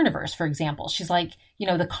 like carnivores, for example, she's like,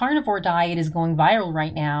 the carnivore diet is going viral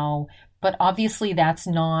right now, But obviously, that's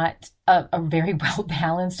not a very well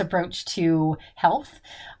balanced approach to health,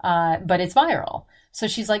 but it's viral. So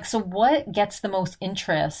she's like, so what gets the most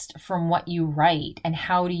interest from what you write, and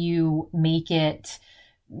how do you make it,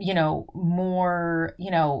 more,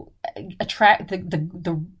 attract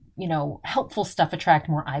the helpful stuff, attract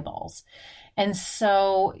more eyeballs? And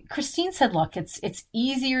so Christine said, look, it's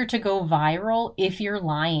easier to go viral if you're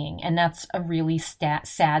lying. And that's a really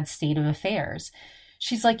sad state of affairs.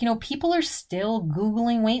 She's like, people are still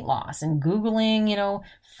Googling weight loss and Googling,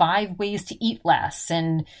 5 ways to eat less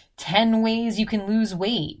and 10 ways you can lose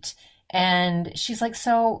weight. And she's like,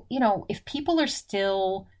 so, if people are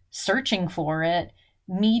still searching for it,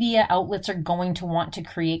 media outlets are going to want to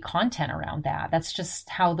create content around that. That's just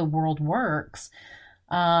how the world works.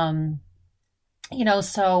 So,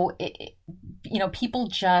 people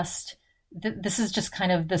just, this is just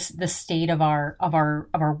kind of the state of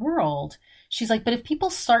our world. She's like, but if people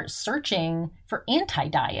start searching for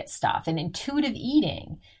anti-diet stuff and intuitive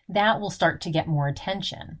eating, that will start to get more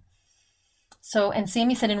attention. So, and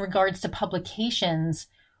Sammy said, in regards to publications,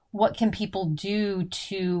 what can people do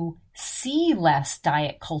to see less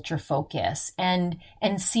diet culture focus and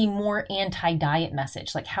see more anti-diet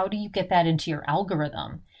message? Like, how do you get that into your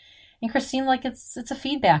algorithm? And Christine, like, it's a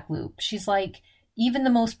feedback loop. She's like, even the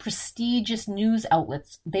most prestigious news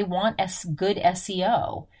outlets, they want good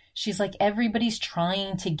SEO. She's like, everybody's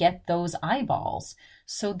trying to get those eyeballs.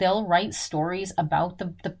 So they'll write stories about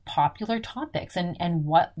the popular topics and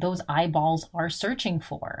what those eyeballs are searching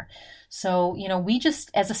for. So, we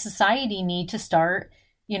just, as a society, need to start,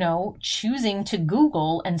 choosing to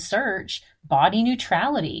Google and search body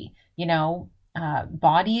neutrality,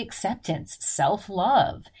 body acceptance,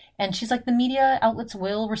 self-love. And she's like, the media outlets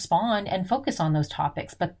will respond and focus on those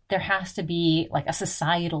topics, but there has to be like a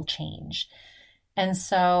societal change. And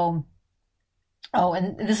so,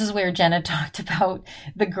 and this is where Jenna talked about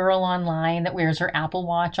the girl online that wears her Apple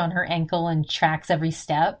Watch on her ankle and tracks every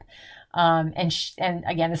step. And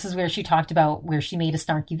again, this is where she talked about where she made a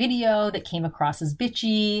snarky video that came across as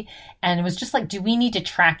bitchy, and it was just like, do we need to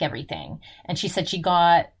track everything? And she said she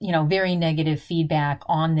got, very negative feedback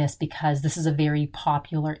on this because this is a very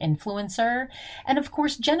popular influencer. And of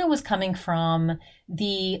course, Jenna was coming from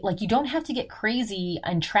you don't have to get crazy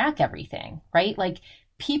and track everything, right? Like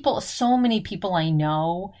so many people I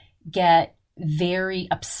know get very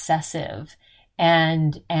obsessive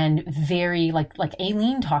and very like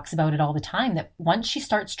Aileen talks about it all the time, that once she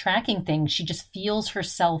starts tracking things, she just feels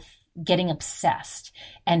herself getting obsessed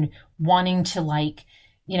and wanting to I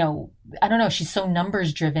don't know, she's so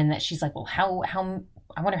numbers driven that she's like, well, how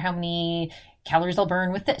I wonder how many calories I'll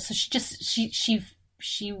burn with this. So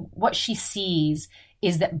she what she sees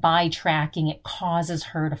is that by tracking, it causes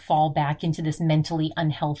her to fall back into this mentally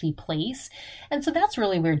unhealthy place. And so that's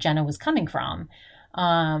really where Jenna was coming from.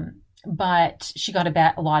 But she got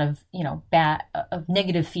a lot of, of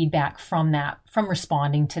negative feedback from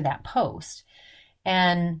responding to that post.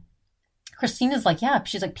 And Christina's like, yeah,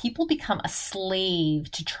 she's like, people become a slave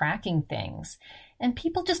to tracking things. And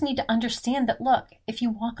people just need to understand that, look, if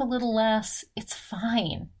you walk a little less, it's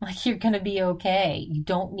fine. Like, you're going to be okay. You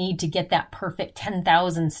don't need to get that perfect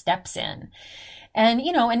 10,000 steps in. And,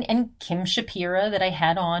 and Kim Shapira that I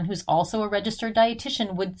had on, who's also a registered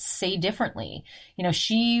dietitian, would say differently.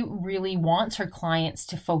 She really wants her clients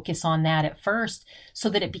to focus on that at first so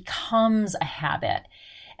that it becomes a habit.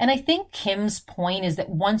 And I think Kim's point is that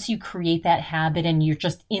once you create that habit and you're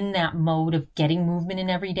just in that mode of getting movement in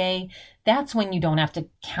every day, that's when you don't have to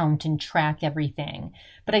count and track everything.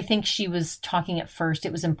 But I think she was talking at first,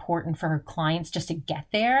 it was important for her clients just to get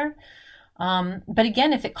there. But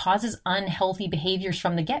again, if it causes unhealthy behaviors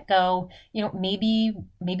from the get-go, maybe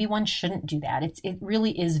one shouldn't do that. It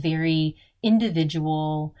really is very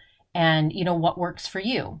individual and, what works for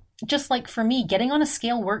you. Just like for me, getting on a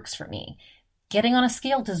scale works for me. Getting on a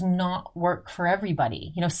scale does not work for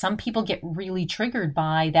everybody. Some people get really triggered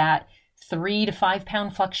by that 3 to 5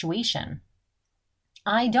 pound fluctuation.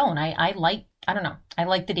 I don't. I don't know. I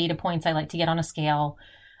like the data points. I like to get on a scale.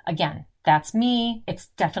 Again, that's me. It's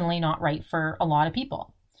definitely not right for a lot of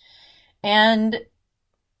people. And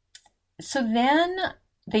so then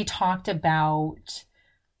they talked about,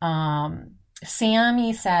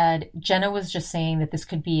 Sammy said, Jenna was just saying that this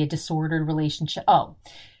could be a disordered relationship. Oh,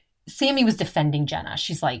 Sammy was defending Jenna.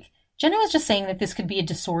 She's like, Jenna was just saying that this could be a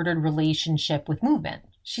disordered relationship with movement.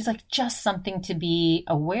 She's like, just something to be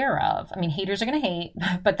aware of. I mean, haters are going to hate,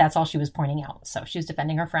 but that's all she was pointing out. So she was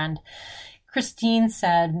defending her friend. Christine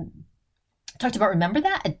talked about, remember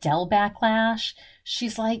that Adele backlash?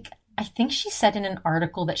 She's like, I think she said in an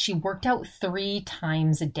article that she worked out 3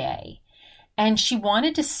 times a day. And she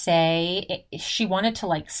wanted to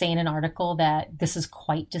like say in an article that this is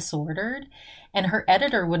quite disordered. And her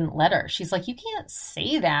editor wouldn't let her. She's like, you can't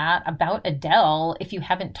say that about Adele if you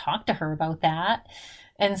haven't talked to her about that.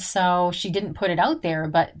 And so she didn't put it out there,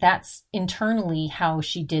 but that's internally how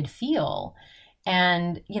she did feel.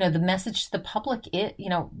 And, the message to the public,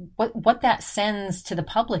 what that sends to the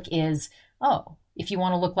public is, oh, if you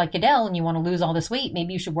want to look like Adele and you want to lose all this weight,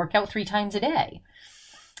 maybe you should work out 3 times a day.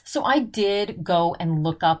 So I did go and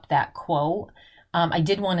look up that quote. I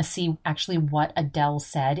did want to see actually what Adele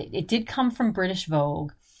said. It did come from British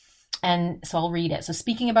Vogue. And so I'll read it. So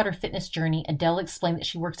speaking about her fitness journey, Adele explained that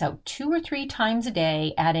she works out 2 or 3 times a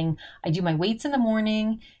day, adding, I do my weights in the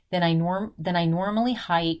morning, then I normally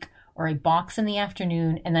hike, or I box in the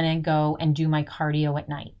afternoon, and then I go and do my cardio at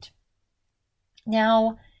night.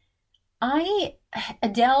 Now,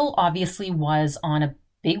 Adele obviously was on a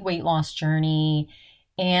big weight loss journey,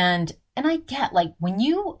 and I get like when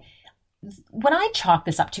I chalk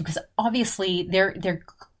this up to, because obviously there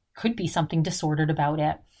could be something disordered about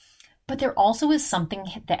it, but there also is something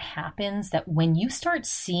that happens that when you start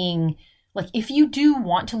seeing, like if you do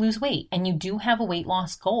want to lose weight and you do have a weight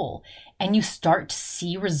loss goal and you start to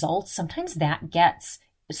see results, sometimes that gets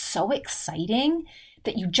so exciting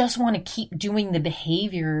that you just want to keep doing the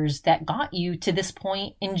behaviors that got you to this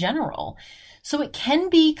point in general. So it can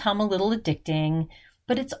become a little addicting,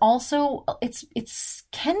 but it's also, it's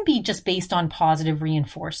can be just based on positive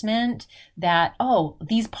reinforcement that, oh,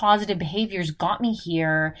 these positive behaviors got me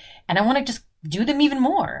here and I want to just do them even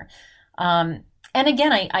more. And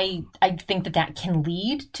again, I think that can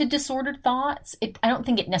lead to disordered thoughts. I don't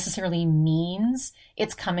think it necessarily means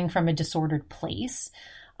it's coming from a disordered place.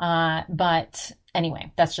 But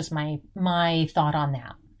anyway, that's just my thought on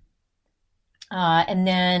that. And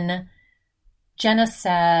then Jenna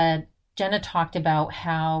talked about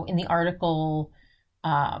how in the article,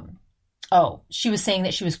 she was saying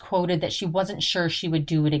that she was quoted that she wasn't sure she would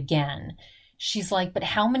do it again. She's like, but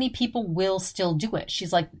how many people will still do it?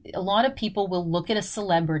 She's like, a lot of people will look at a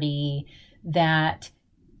celebrity that,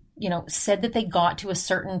 said that they got to a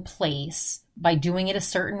certain place by doing it a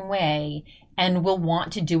certain way and will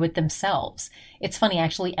want to do it themselves. It's funny,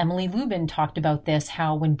 actually, Emily Lubin talked about this,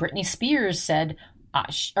 how when Britney Spears said,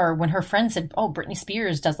 or when her friend said, oh, Britney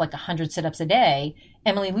Spears does like 100 sit-ups a day,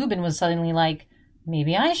 Emily Lubin was suddenly like,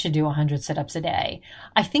 maybe I should do 100 sit-ups a day.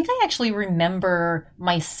 I think I actually remember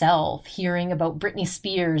myself hearing about Britney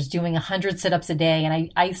Spears doing 100 sit-ups a day.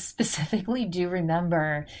 And I specifically do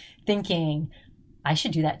remember thinking, I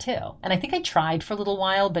should do that too. And I think I tried for a little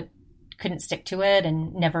while, but couldn't stick to it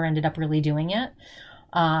and never ended up really doing it.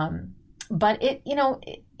 But it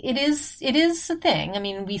is a thing. I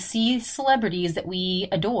mean, we see celebrities that we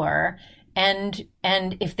adore, and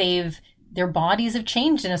if their bodies have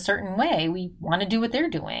changed in a certain way, we want to do what they're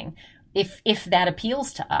doing, if that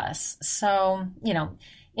appeals to us. So,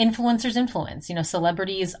 influencers influence.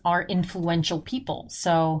 Celebrities are influential people.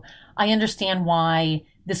 So I understand why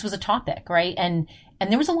this was a topic, right? And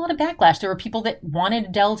there was a lot of backlash. There were people that wanted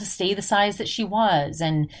Adele to stay the size that she was.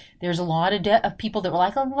 And there's a lot of people that were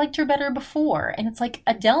like, I liked her better before. And it's like,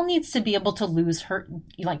 Adele needs to be able to live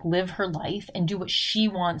her life and do what she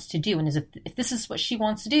wants to do. And if this is what she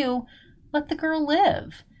wants to do, let the girl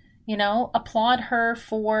live, applaud her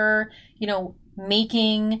for,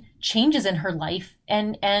 making changes in her life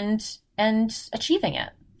and achieving it.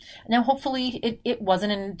 Now, hopefully it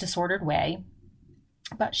wasn't in a disordered way,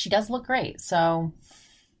 but she does look great. So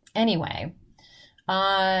anyway,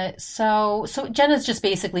 so Jenna's just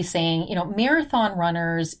basically saying, marathon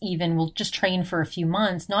runners even will just train for a few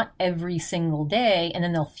months, not every single day, and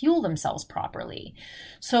then they'll fuel themselves properly.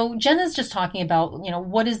 So Jenna's just talking about,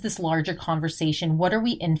 what is this larger conversation? What are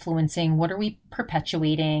we influencing? What are we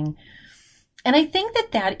perpetuating? And I think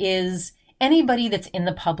that is anybody that's in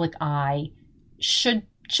the public eye should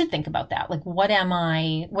think about that. Like, what am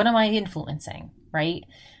I influencing? Right.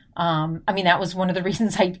 That was one of the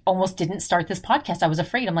reasons I almost didn't start this podcast. I was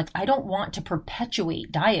afraid. I'm like, I don't want to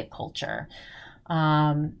perpetuate diet culture.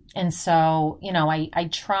 And so, I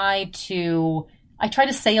try to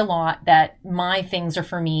say a lot that my things are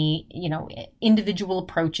for me, individual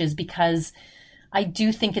approaches, because I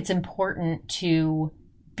do think it's important to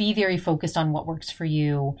be very focused on what works for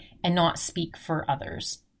you and not speak for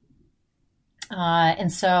others.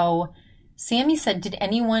 And so Sammy said, did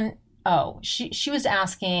anyone, she was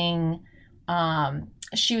asking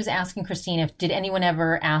Christine did anyone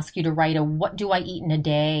ever ask you to write a what do I eat in a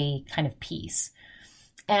day kind of piece?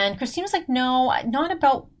 And Christine was like, no, not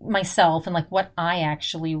about myself and like what I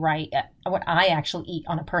actually write, what I actually eat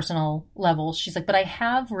on a personal level. She's like, but I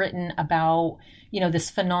have written about, this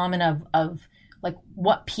phenomena of like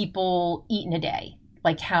what people eat in a day,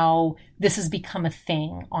 like how this has become a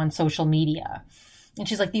thing on social media. And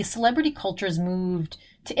she's like, these celebrity cultures moved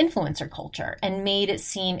to influencer culture and made it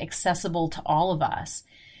seem accessible to all of us.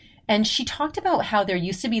 And she talked about how there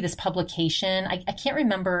used to be this publication. I can't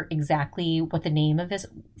remember exactly what the name of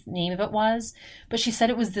it was, but she said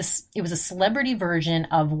it was a celebrity version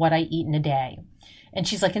of What I Eat in a Day. And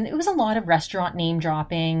she's like, and it was a lot of restaurant name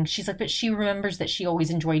dropping. She's like, but she remembers that she always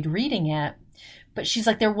enjoyed reading it. But she's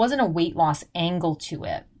like, there wasn't a weight loss angle to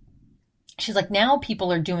it. She's like, now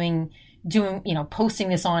people are doing, posting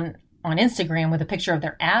this on Instagram with a picture of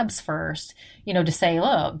their abs first, to say,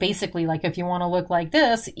 look, basically, like, if you want to look like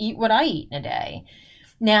this, eat what I eat in a day.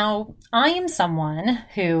 Now, I am someone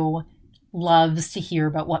who loves to hear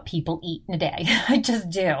about what people eat in a day. I just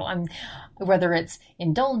do. Whether it's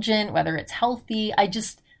indulgent, whether it's healthy, I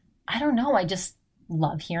don't know. I just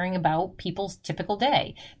love hearing about people's typical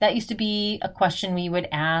day. That used to be a question we would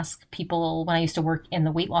ask people when I used to work in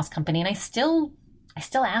the weight loss company. And I still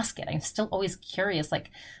ask it. I'm still always curious, like,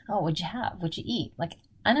 oh, what'd you have? What'd you eat? Like,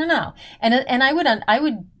 I don't know. And I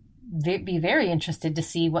would be very interested to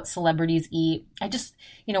see what celebrities eat. I just,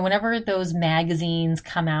 whenever those magazines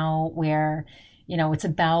come out where, it's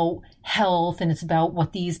about health and it's about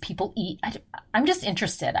what these people eat, I'm just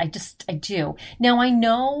interested. I do. Now, I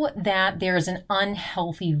know that there's an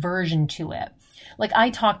unhealthy version to it. Like, I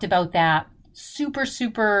talked about that super,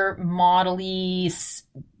 super model-y,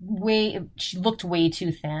 she looked way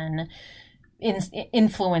too thin,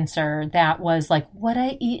 influencer that was like, what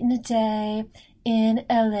I eat in a day in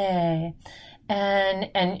LA. And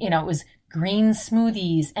it was green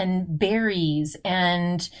smoothies and berries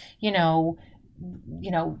and,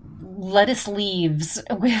 lettuce leaves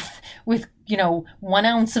with 1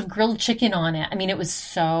 ounce of grilled chicken on it. I mean, it was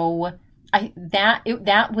so...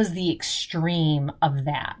 that was the extreme of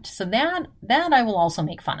that. So that I will also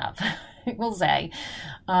make fun of, I will say.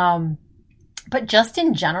 But just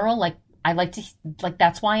in general, like, I like to, like,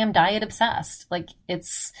 that's why I'm diet obsessed. Like,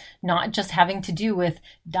 it's not just having to do with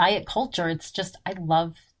diet culture. It's just, I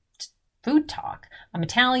love food talk. I'm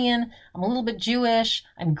Italian. I'm a little bit Jewish.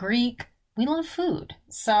 I'm Greek. We love food.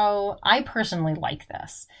 So I personally like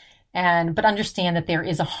this, but understand that there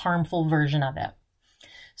is a harmful version of it.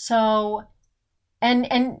 So, and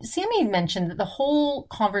Sammy mentioned that the whole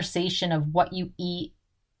conversation of what you eat,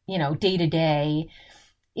 day to day,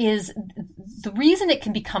 is the reason it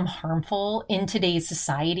can become harmful in today's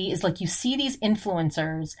society is, like, you see these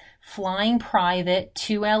influencers flying private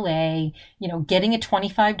to LA, getting a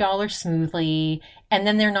 $25 smoothie, and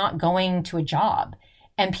then they're not going to a job.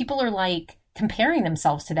 And people are like comparing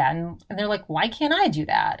themselves to that. And they're like, why can't I do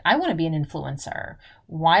that? I want to be an influencer.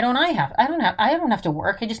 Why don't I don't have to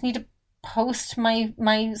work. I just need to post my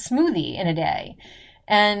smoothie in a day.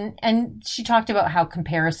 And she talked about how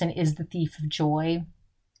comparison is the thief of joy.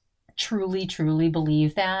 Truly, truly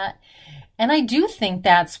believe that. And I do think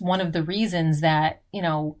that's one of the reasons that,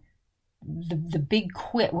 the big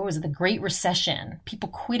quit, what was it, the Great Recession, people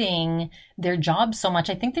quitting their jobs so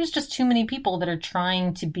much. I think there's just too many people that are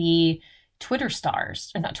trying to be Twitter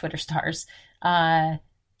stars, or not Twitter stars,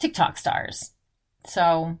 TikTok stars.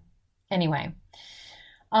 So anyway,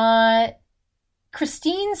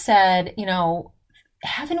 Christine said,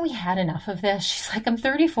 haven't we had enough of this? She's like, I'm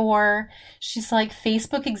 34. She's like,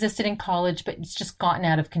 Facebook existed in college, but it's just gotten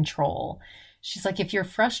out of control. She's like, if you're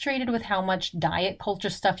frustrated with how much diet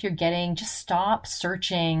culture stuff you're getting, just stop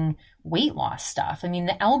searching weight loss stuff. I mean,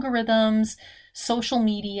 the algorithms, social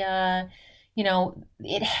media,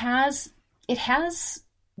 it has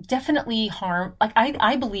definitely harm. Like,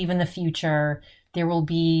 I believe in the future, there will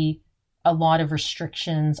be a lot of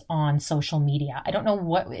restrictions on social media. I don't know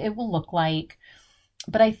what it will look like,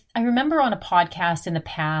 but I remember on a podcast in the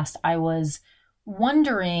past, I was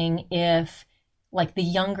wondering if, like, the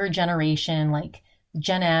younger generation, like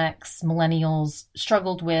Gen X, millennials,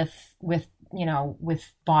 struggled with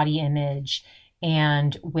body image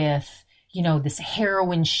and with, this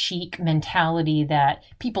heroin chic mentality that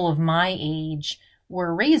people of my age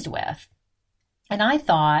were raised with. And I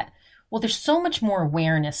thought, well, there's so much more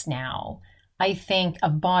awareness now, I think,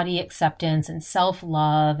 of body acceptance and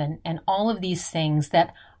self-love and all of these things,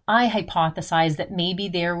 that I hypothesized that maybe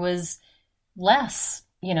there was less,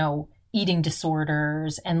 eating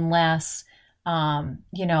disorders and less,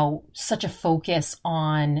 such a focus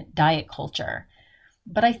on diet culture.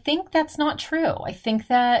 But I think that's not true. I think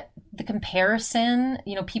that the comparison,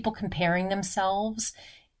 people comparing themselves,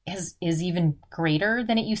 is even greater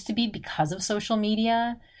than it used to be because of social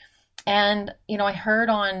media. And, I heard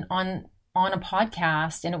on a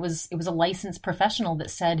podcast, and it was a licensed professional that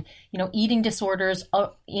said, eating disorders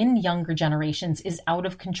in younger generations is out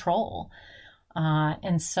of control.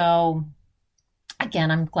 And so,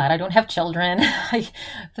 again, I'm glad I don't have children.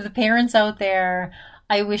 For the parents out there,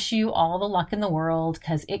 I wish you all the luck in the world,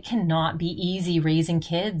 because it cannot be easy raising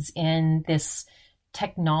kids in this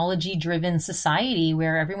technology-driven society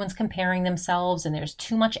where everyone's comparing themselves and there's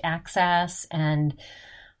too much access, and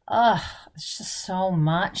it's just so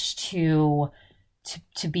much to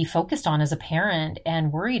be focused on as a parent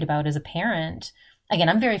and worried about as a parent. Again,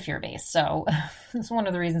 I'm very fear-based, so it's one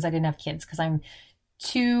of the reasons I didn't have kids, because I'm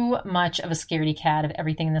too much of a scaredy cat of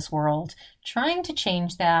everything in this world. Trying to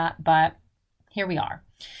change that, but here we are.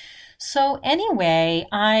 So anyway,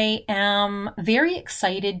 I am very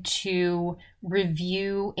excited to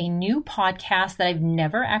review a new podcast that I've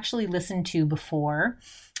never actually listened to before.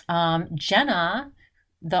 Jenna,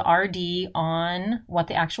 the RD on What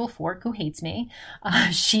the Actual Fork, who hates me,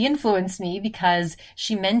 she influenced me because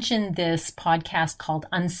she mentioned this podcast called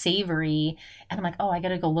Unsavory, and I'm like, oh, I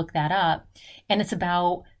gotta go look that up. And it's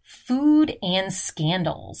about food and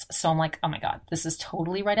scandals. So I'm like, oh my God, this is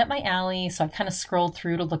totally right up my alley. So I kind of scrolled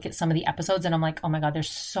through to look at some of the episodes, and I'm like, oh my God, there's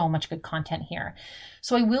so much good content here.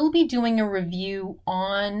 So I will be doing a review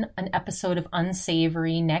on an episode of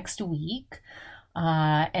Unsavory next week.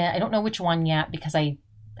 And I don't know which one yet, because I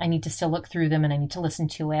need to still look through them and I need to listen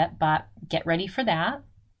to it, but get ready for that.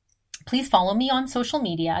 Please follow me on social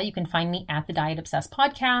media. You can find me at the Diet Obsessed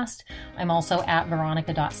Podcast. I'm also at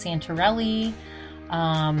veronica.santorelli.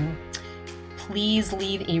 Please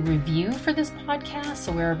leave a review for this podcast.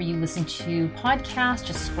 So wherever you listen to podcasts,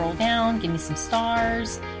 just scroll down, give me some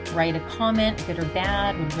stars, write a comment, good or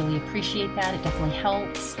bad. Would really appreciate that. It definitely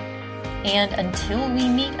helps. And until we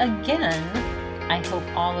meet again, I hope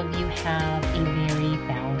all of you have a very